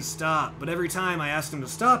 dude, please stop. But every time I asked him to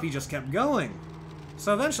stop, he just kept going.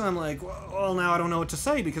 So eventually I'm like, well, now I don't know what to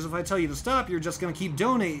say, because if I tell you to stop, you're just going to keep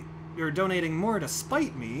donating more to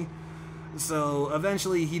spite me. So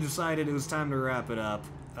eventually he decided it was time to wrap it up.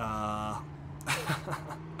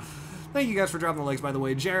 Thank you guys for dropping the likes, by the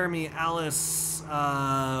way. Jeremy, Alice,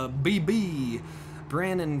 BB,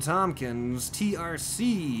 Brandon Tompkins,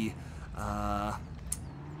 TRC,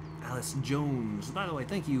 Alice Jones. By the way,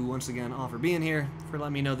 thank you once again all for being here, for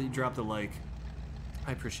letting me know that you dropped a like.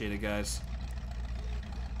 I appreciate it, guys.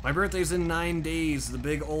 My birthday's in 9 days, the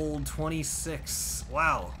big old 26.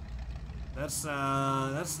 Wow. That's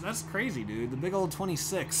crazy, dude. The big old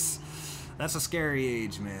 26. That's a scary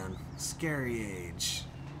age, man. Scary age.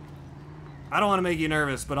 I don't want to make you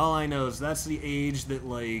nervous, but all I know is that's the age that,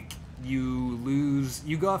 like, you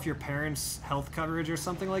go off your parents' health coverage or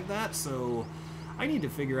something like that, so I need to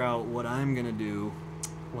figure out what I'm gonna do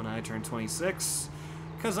when I turn 26,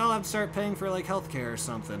 because I'll have to start paying for, like, healthcare or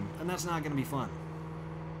something, and that's not gonna be fun.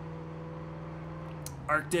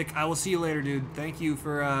 Arctic, I will see you later, dude. Thank you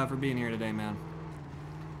for being here today, man.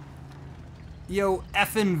 Yo,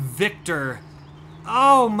 effing Victor.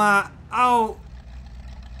 Oh my, oh.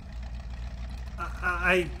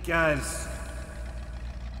 Guys.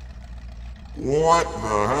 What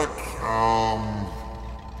the heck?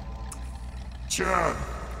 Chad.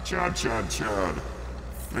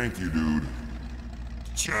 Thank you, dude.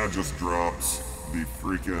 Chad just dropped the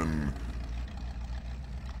freaking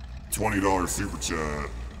 $20 super chat.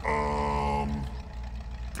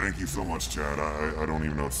 Thank you so much, Chad. I don't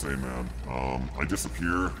even know what to say, man. I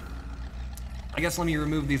disappear. I guess let me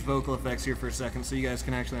remove these vocal effects here for a second so you guys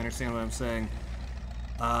can actually understand what I'm saying.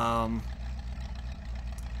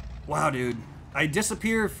 Wow, dude. I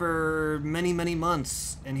disappear for many, many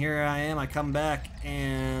months, and here I am, I come back,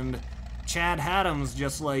 and Chad Haddam's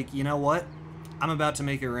just like, you know what? I'm about to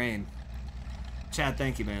make it rain. Chad,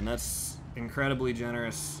 thank you, man. That's incredibly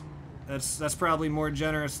generous. That's probably more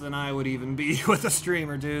generous than I would even be with a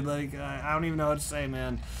streamer, dude. Like, I don't even know what to say,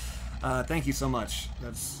 man. Thank you so much.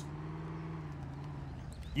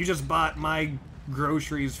 You just bought my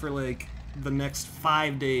groceries for, like, the next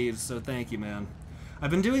 5 days, so thank you, man. I've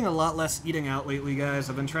been doing a lot less eating out lately, guys.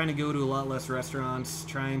 I've been trying to go to a lot less restaurants,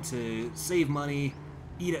 trying to save money,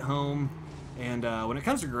 eat at home, and when it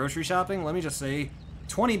comes to grocery shopping, let me just say,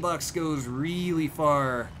 $20 goes really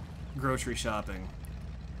far grocery shopping.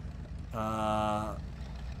 Yeah,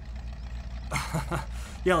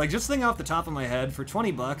 like, just think off the top of my head, for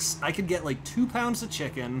 $20, I could get, like, 2 pounds of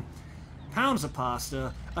chicken, pounds of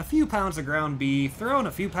pasta, a few pounds of ground beef, throw in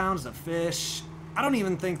a few pounds of fish. I don't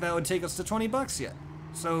even think that would take us to 20 bucks yet.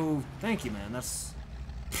 So, thank you, man. That's...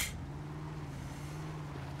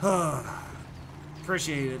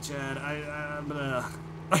 Appreciate it, Chad.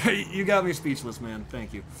 You got me speechless, man.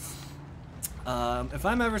 Thank you. If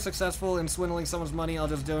I'm ever successful in swindling someone's money, I'll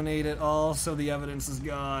just donate it all so the evidence is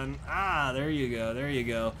gone. Ah, there you go, there you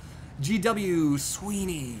go. GW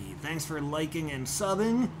Sweeney, thanks for liking and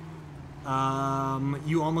subbing.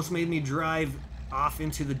 You almost made me drive off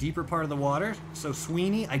into the deeper part of the water. So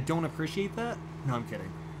Sweeney, I don't appreciate that. No, I'm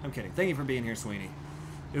kidding. I'm kidding. Thank you for being here, Sweeney.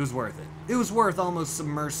 It was worth it. It was worth almost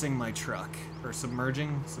submersing my truck. Or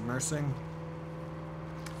submersing.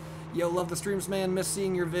 Yo, love the streams, man. Miss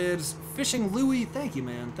seeing your vids. Fishing Louie, thank you,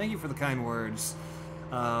 man. Thank you for the kind words.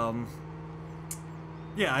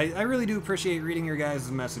 Yeah, I really do appreciate reading your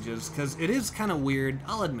guys' messages, because it is kind of weird.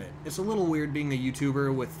 I'll admit, it's a little weird being a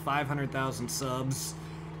YouTuber with 500,000 subs,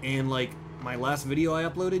 and, like, my last video I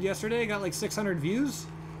uploaded yesterday got, like, 600 views.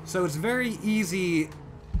 So it's very easy...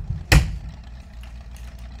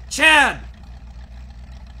 Chad!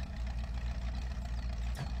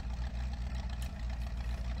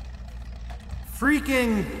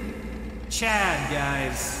 Freaking Chad,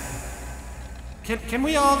 guys. Can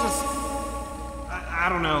we all just... I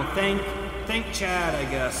don't know, thank Chad, I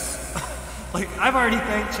guess. Like, I've already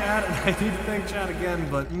thanked Chad, and I need to thank Chad again,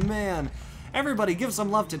 but man, everybody give some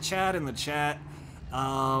love to Chad in the chat.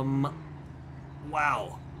 Wow.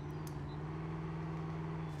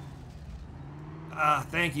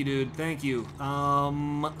 Thank you, dude, thank you.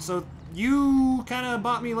 So you kind of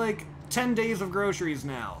bought me, like, 10 days of groceries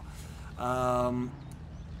now.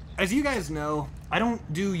 As you guys know, I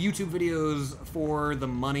don't do YouTube videos for the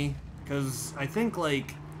money, because I think,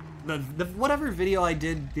 like, the whatever video I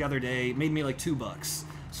did the other day made me, like, $2.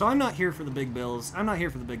 So I'm not here for the big bills. I'm not here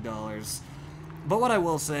for the big dollars. But what I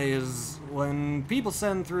will say is, when people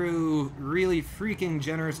send through really freaking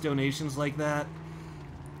generous donations like that,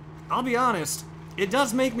 I'll be honest, it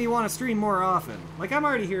does make me want to stream more often. Like, I'm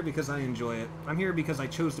already here because I enjoy it. I'm here because I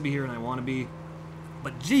chose to be here and I want to be.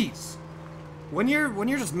 But jeez, when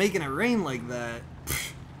you're just making it rain like that,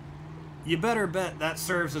 you better bet that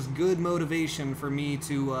serves as good motivation for me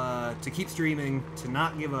to keep streaming, to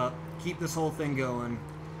not give up, keep this whole thing going,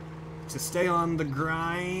 to stay on the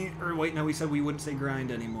grind. Or wait, no, we said we wouldn't say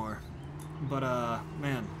grind anymore. But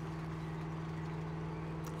man,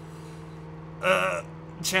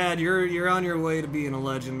 Chad, you're on your way to being a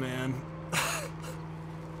legend, man.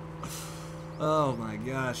 Oh my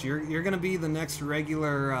gosh, you're gonna be the next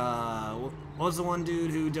regular. What was the one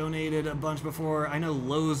dude who donated a bunch before? I know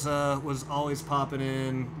Loza was always popping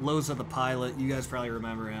in. Loza the pilot, you guys probably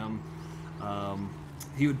remember him.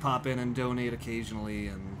 He would pop in and donate occasionally,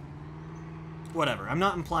 and whatever. I'm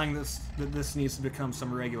not implying that this needs to become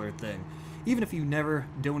some regular thing. Even if you never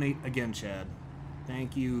donate again, Chad.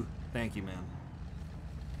 Thank you, man.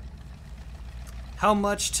 How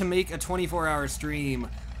much to make a 24-hour stream?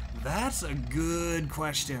 That's a good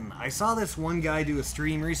question. I saw this one guy do a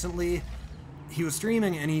stream recently. He was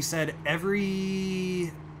streaming and he said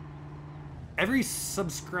every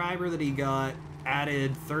subscriber that he got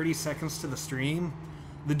added 30 seconds to the stream.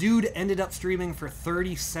 The dude ended up streaming for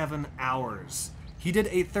 37 hours. He did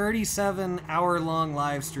a 37-hour-long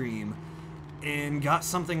live stream and got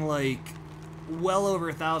something like well over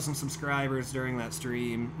 1,000 subscribers during that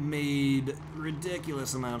stream, made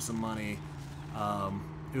ridiculous amounts of money.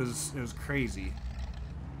 It was crazy.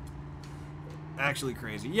 Actually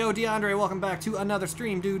crazy. Yo, DeAndre, welcome back to another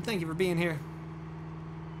stream, dude. Thank you for being here.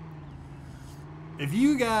 If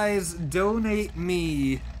you guys donate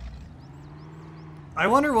me, I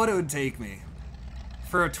wonder what it would take me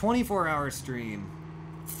for a 24-hour stream.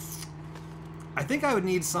 I think I would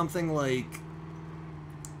need something like,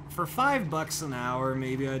 for $5 an hour,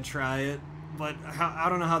 maybe I'd try it, but I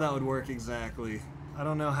don't know how that would work exactly. I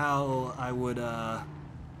don't know how I would,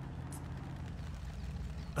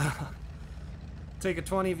 take a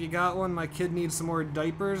 20 if you got one. My kid needs some more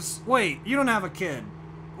diapers. Wait, you don't have a kid.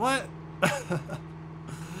 What?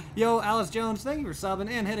 Yo, Alice Jones, thank you for subbing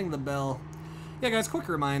and hitting the bell. Yeah, guys, quick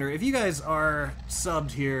reminder, if you guys are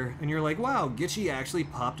subbed here and you're like, wow, Gitchy actually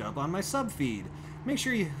popped up on my sub feed, make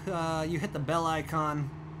sure you you hit the bell icon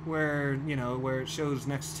where, you know, where it shows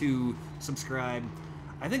next to subscribe.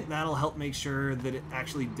 I think that'll help make sure that it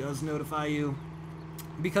actually does notify you,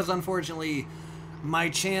 because unfortunately my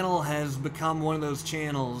channel has become one of those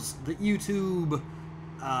channels that YouTube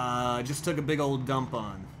just took a big old dump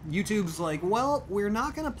on. YouTube's like, well, we're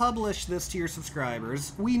not going to publish this to your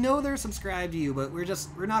subscribers. We know they're subscribed to you, but we're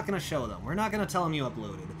not going to show them. We're not going to tell them you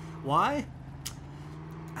uploaded. Why?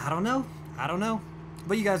 I don't know. I don't know.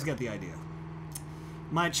 But you guys get the idea.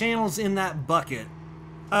 My channel's in that bucket.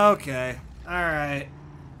 Okay. Alright.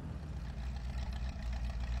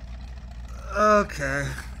 Okay.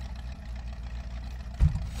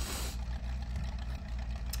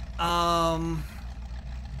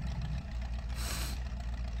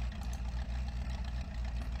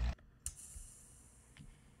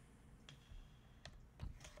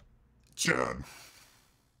 Chad.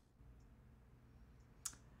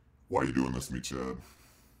 Why are you doing this to me, Chad?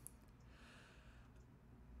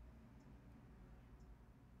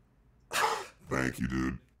 Thank you,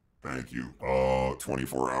 dude. Thank you.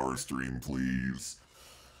 24-hour stream, please.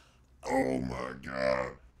 Oh my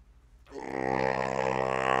god.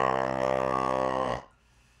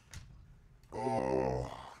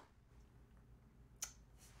 Oh.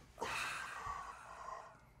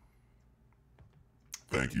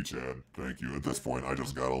 Thank you, Chad. Thank you. At this point, I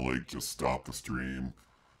just gotta, like, just stop the stream.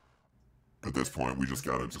 At this point, we just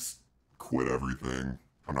gotta just quit everything.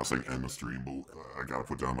 I'm not saying end the stream, but I gotta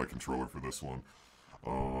put down my controller for this one.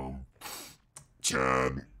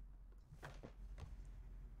 Chad.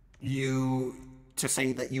 To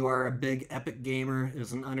say that you are a big epic gamer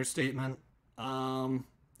is an understatement.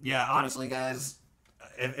 Yeah, honestly, guys,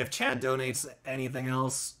 if Chad donates anything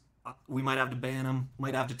else, we might have to ban him,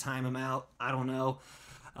 might have to time him out. I don't know.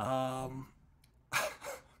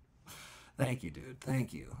 Thank you, dude.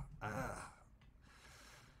 Thank you.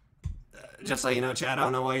 Just so you know, Chad, I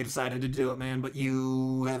don't know why you decided to do it, man, but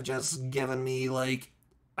you have just given me, like,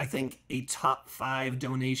 I think a top 5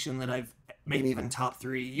 donation that I've, maybe even top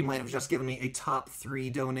 3. You might have just given me a top 3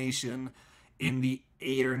 donation in the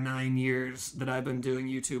 8 or 9 years that I've been doing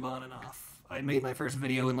YouTube on and off. I made my first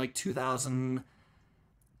video in, like,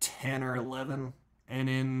 2010 or 11, and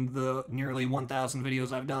in the nearly 1,000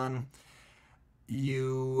 videos I've done,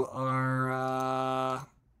 you are,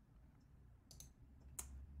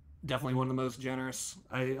 definitely one of the most generous.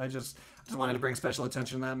 I just wanted to bring special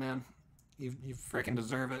attention to that, man. You freaking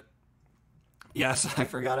deserve it. Yes, I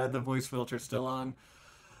forgot I had the voice filter still on.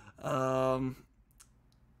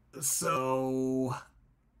 So,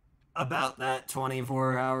 about that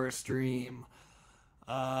 24-hour stream,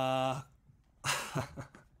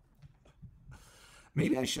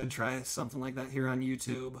 maybe I should try something like that here on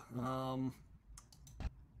YouTube.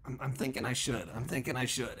 I'm thinking I should.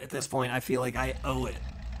 At this point, I feel like I owe it.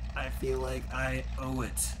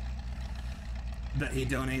 That he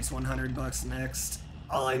donates 100 bucks next.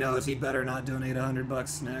 All I know is he better not donate 100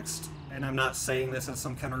 bucks next. And I'm not saying this as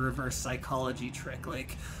some kind of reverse psychology trick,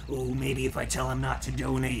 like, oh, maybe if I tell him not to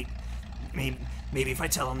donate, maybe if I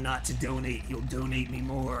tell him not to donate, he'll donate me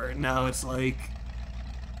more. No, it's like,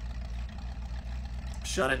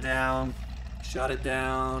 shut it down, cut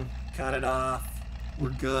it off, we're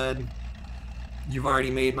good. You've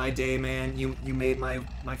already made my day, man. You made my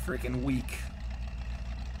freaking week.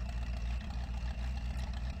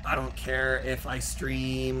 I don't care if I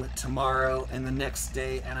stream tomorrow and the next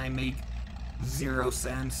day and I make 0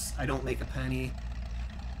 cents. I don't make a penny.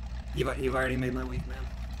 You've already made my week, man.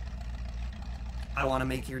 I want to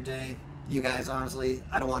make your day. You guys, honestly,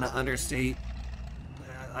 I don't want to understate.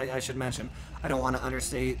 I should mention, I don't want to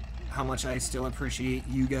understate how much I still appreciate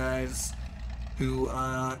you guys who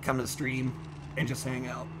come to the stream and just hang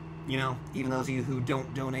out. You know, even those of you who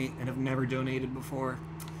don't donate and have never donated before.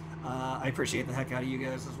 I appreciate the heck out of you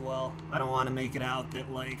guys as well. I don't want to make it out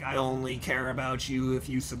that, like, I only care about you if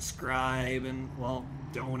you subscribe and, well,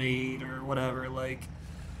 donate or whatever, like...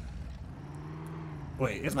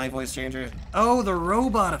 Wait, is my voice changer? Oh, the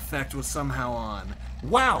robot effect was somehow on.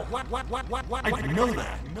 Wow! What? I didn't know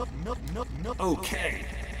that. No. Okay.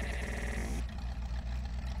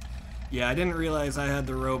 Yeah, I didn't realize I had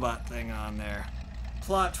the robot thing on there.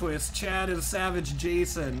 Plot twist, Chad is Savage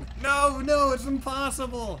Jason. No, it's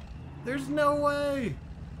impossible. There's no way.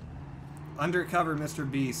 Undercover Mr.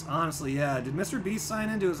 Beast. Honestly, yeah. Did Mr. Beast sign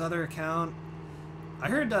into his other account? I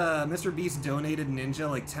heard Mr. Beast donated Ninja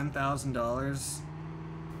like $10,000.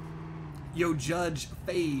 Yo, Judge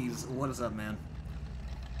FaZe. What is up, man?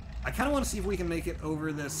 I kind of want to see if we can make it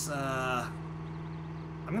over this, I'm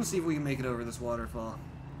going to see if we can make it over this waterfall.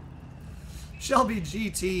 Shelby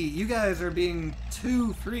GT, you guys are being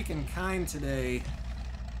too freaking kind today.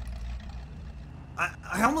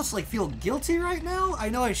 I almost, like, feel guilty right now. I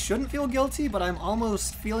know I shouldn't feel guilty, but I'm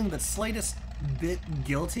almost feeling the slightest bit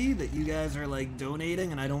guilty that you guys are, like,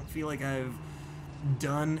 donating, and I don't feel like I've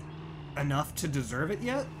done enough to deserve it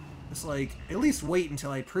yet. It's like, at least wait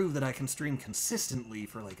until I prove that I can stream consistently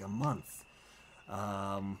for, like, a month.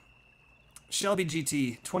 Shelby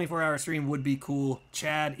GT, 24-hour stream would be cool.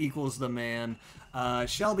 Chad equals the man.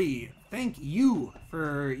 Shelby, thank you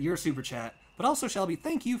for your super chat. But also, Shelby,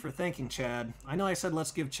 thank you for thanking Chad. I know I said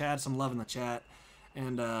let's give Chad some love in the chat.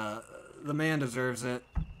 And the man deserves it.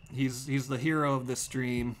 He's the hero of this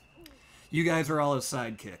stream. You guys are all his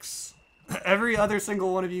sidekicks. Every other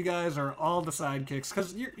single one of you guys are all the sidekicks,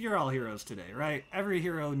 because you're all heroes today, right? Every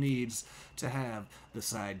hero needs to have the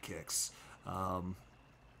sidekicks.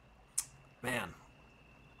 Man.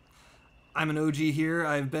 I'm an OG here.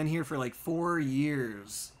 I've been here for like 4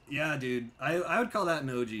 years. Yeah, dude. I would call that an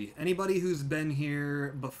OG. Anybody who's been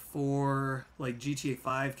here before like GTA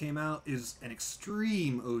 5 came out is an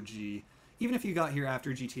extreme OG. Even if you got here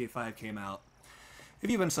after GTA 5 came out. If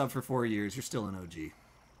you've been subbed for 4 years, you're still an OG.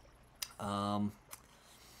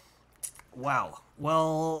 Wow.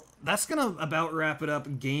 Well, that's gonna about wrap it up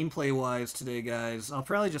gameplay-wise today, guys. I'll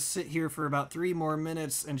probably just sit here for about 3 more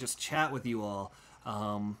minutes and just chat with you all.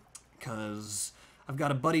 Because I've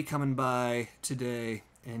got a buddy coming by today,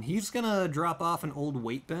 and he's gonna drop off an old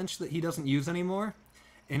weight bench that he doesn't use anymore.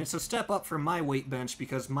 And it's a step up from my weight bench,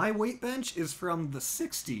 because my weight bench is from the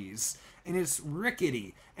 60s, and it's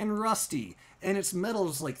rickety and rusty, and its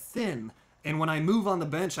metal's like thin. And when I move on the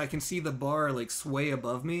bench, I can see the bar like sway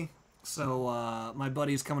above me. So my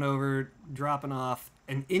buddy's coming over, dropping off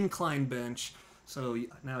an inclined bench. So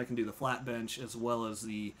now I can do the flat bench as well as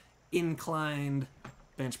the inclined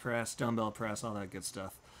bench press, dumbbell press, all that good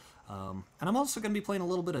stuff. And I'm also going to be playing a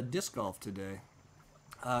little bit of disc golf today.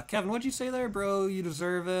 Kevin, what'd you say there, bro? You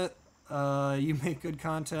deserve it. You make good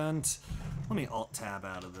content. Let me alt-tab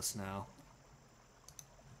out of this now.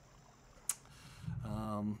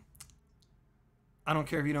 I don't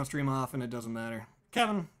care if you don't stream often, it doesn't matter.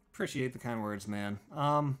 Kevin, appreciate the kind words, man.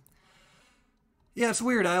 Yeah, it's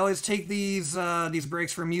weird. I always take these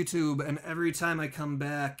breaks from YouTube, and every time I come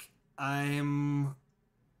back, I'm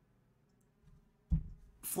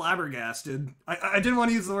flabbergasted. I didn't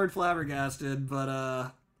want to use the word flabbergasted,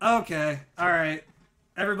 but okay, all right.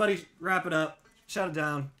 Everybody, wrap it up. Shut it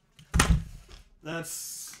down.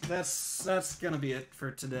 That's gonna be it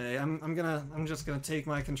for today. I'm just gonna take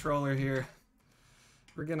my controller here.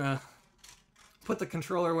 We're gonna put the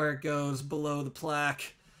controller where it goes, below the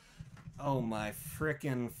plaque. Oh my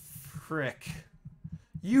frickin' frick.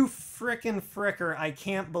 You frickin' fricker, I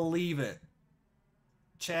can't believe it.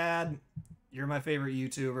 Chad, you're my favorite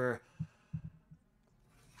YouTuber.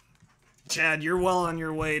 Chad, you're well on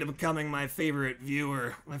your way to becoming my favorite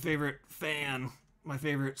viewer, my favorite fan, my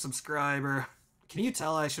favorite subscriber. Can you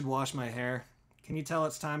tell I should wash my hair? Can you tell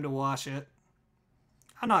it's time to wash it?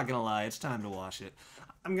 I'm not gonna lie, it's time to wash it.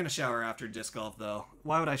 I'm gonna shower after disc golf, though.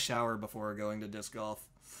 Why would I shower before going to disc golf?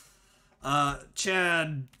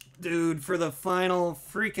 Chad, dude, for the final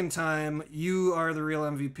freaking time, you are the real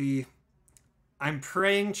MVP. I'm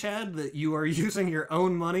praying, Chad, that you are using your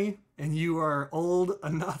own money and you are old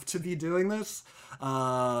enough to be doing this.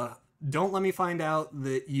 Don't let me find out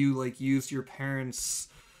that you, like, used your parents'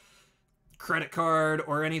 credit card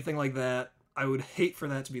or anything like that. I would hate for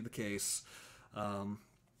that to be the case.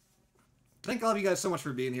 Thank all of you guys so much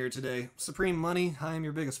for being here today. Supreme Money, I am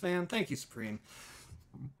your biggest fan. Thank you, Supreme.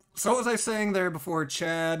 So what was I saying there before?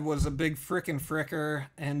 Chad was a big frickin' fricker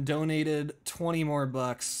and donated 20 more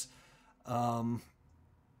bucks. I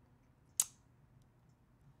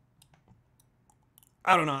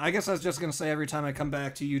don't know. I guess I was just going to say every time I come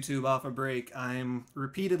back to YouTube off a break, I'm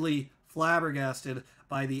repeatedly flabbergasted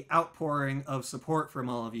by the outpouring of support from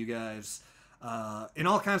all of you guys. In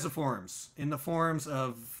all kinds of forms. In the forms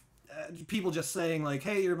of people just saying, like,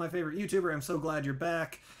 hey, you're my favorite YouTuber, I'm so glad you're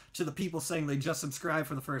back, to the people saying they just subscribed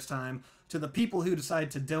for the first time, to the people who decide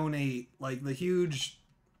to donate, like, the huge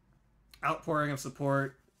outpouring of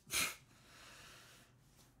support.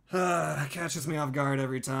 Catches me off guard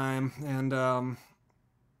every time, and I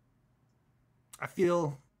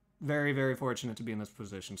feel very, very fortunate to be in this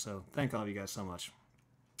position, so thank all of you guys so much.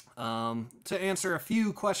 To answer a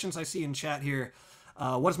few questions I see in chat here,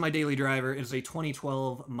 what is my daily driver? It is a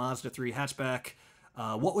 2012 Mazda 3 hatchback.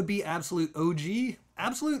 What would be absolute OG?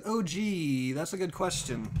 Absolute OG, that's a good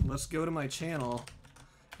question. Let's go to my channel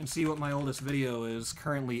and see what my oldest video is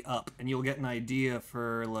currently up, and you'll get an idea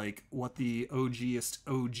for, like, what the OGest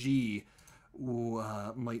OG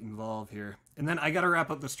might involve here. And then I gotta wrap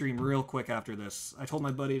up the stream real quick after this. I told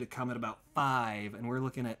my buddy to come at about 5, and we're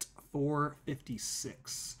looking at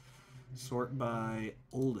 456. Sort by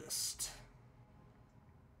oldest.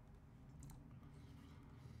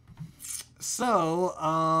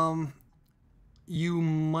 So, you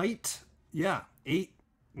might, yeah, 8,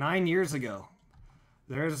 9 years ago.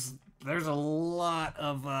 There's there's a lot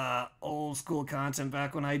of old school content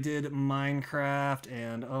back when I did Minecraft,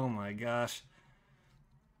 and oh my gosh.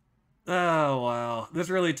 Oh, wow. This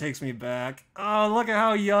really takes me back. Oh, look at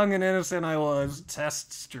how young and innocent I was.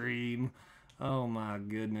 Test stream. Oh my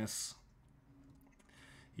goodness.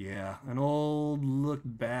 Yeah, an old look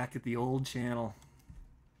back at the old channel.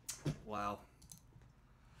 Wow.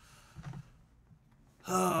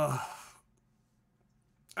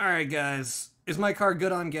 Alright, guys. Is my car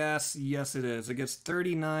good on gas? Yes, it is. It gets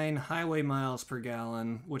 39 highway miles per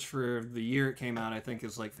gallon, which for the year it came out, I think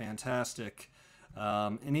is like fantastic.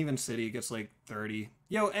 And even city, it gets like 30.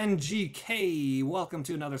 Yo, NGK, welcome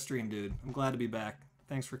to another stream, dude. I'm glad to be back.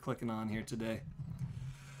 Thanks for clicking on here today.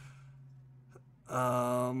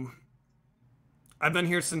 I've been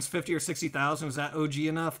here since 50 or 60,000. Is that OG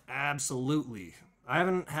enough? Absolutely. I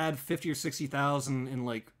haven't had 50 or 60,000 in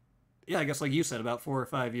like, yeah, I guess like you said, about 4 or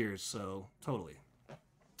 5 years. So totally.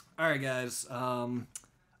 All right, guys.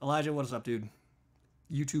 Elijah, what is up, dude?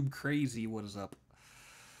 YouTube crazy, what is up?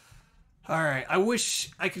 All right, I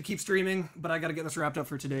wish I could keep streaming, but I got to get this wrapped up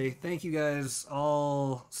for today. Thank you guys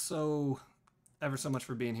all ever so much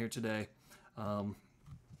for being here today.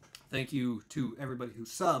 Thank you to everybody who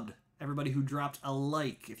subbed, everybody who dropped a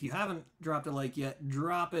like. If you haven't dropped a like yet,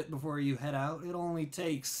 drop it before you head out. It only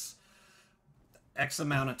takes X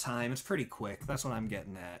amount of time. It's pretty quick. That's what I'm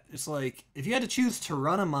getting at. It's like, if you had to choose to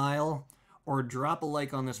run a mile or drop a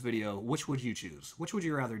like on this video, which would you choose? Which would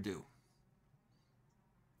you rather do?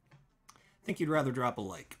 I think you'd rather drop a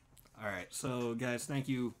like. All right, so guys, thank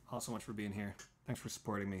you all so much for being here. Thanks for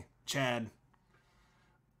supporting me. Chad,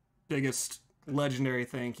 biggest legendary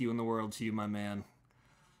thank you in the world to you, my man.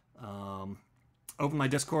 Open my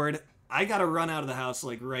Discord. I gotta run out of the house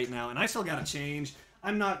like right now, and I still gotta change.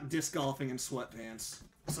 I'm not disc golfing in sweatpants,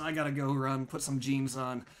 so I gotta go run, put some jeans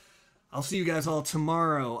on. I'll see you guys all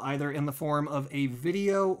tomorrow, either in the form of a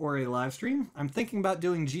video or a live stream. I'm thinking about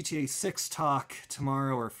doing GTA 6 talk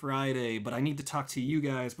tomorrow or Friday, but I need to talk to you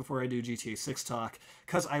guys before I do GTA 6 talk,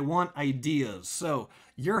 because I want ideas. So,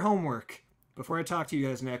 your homework, before I talk to you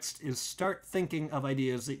guys next, is start thinking of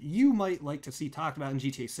ideas that you might like to see talked about in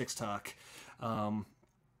GTA 6 talk.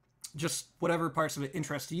 Just whatever parts of it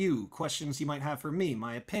interest you, questions you might have for me,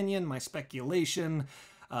 my opinion, my speculation,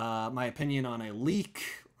 my opinion on a leak,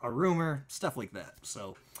 a rumor, stuff like that.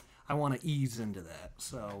 So I want to ease into that.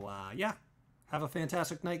 So yeah, have a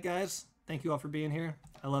fantastic night, guys. Thank you all for being here.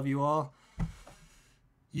 I love you all.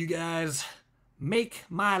 You guys make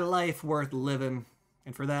my life worth living.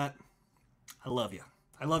 And for that, I love you.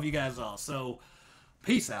 I love you guys all. So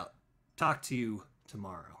peace out. Talk to you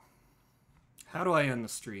tomorrow. How do I end the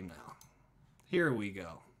stream now? Here we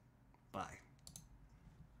go. Bye.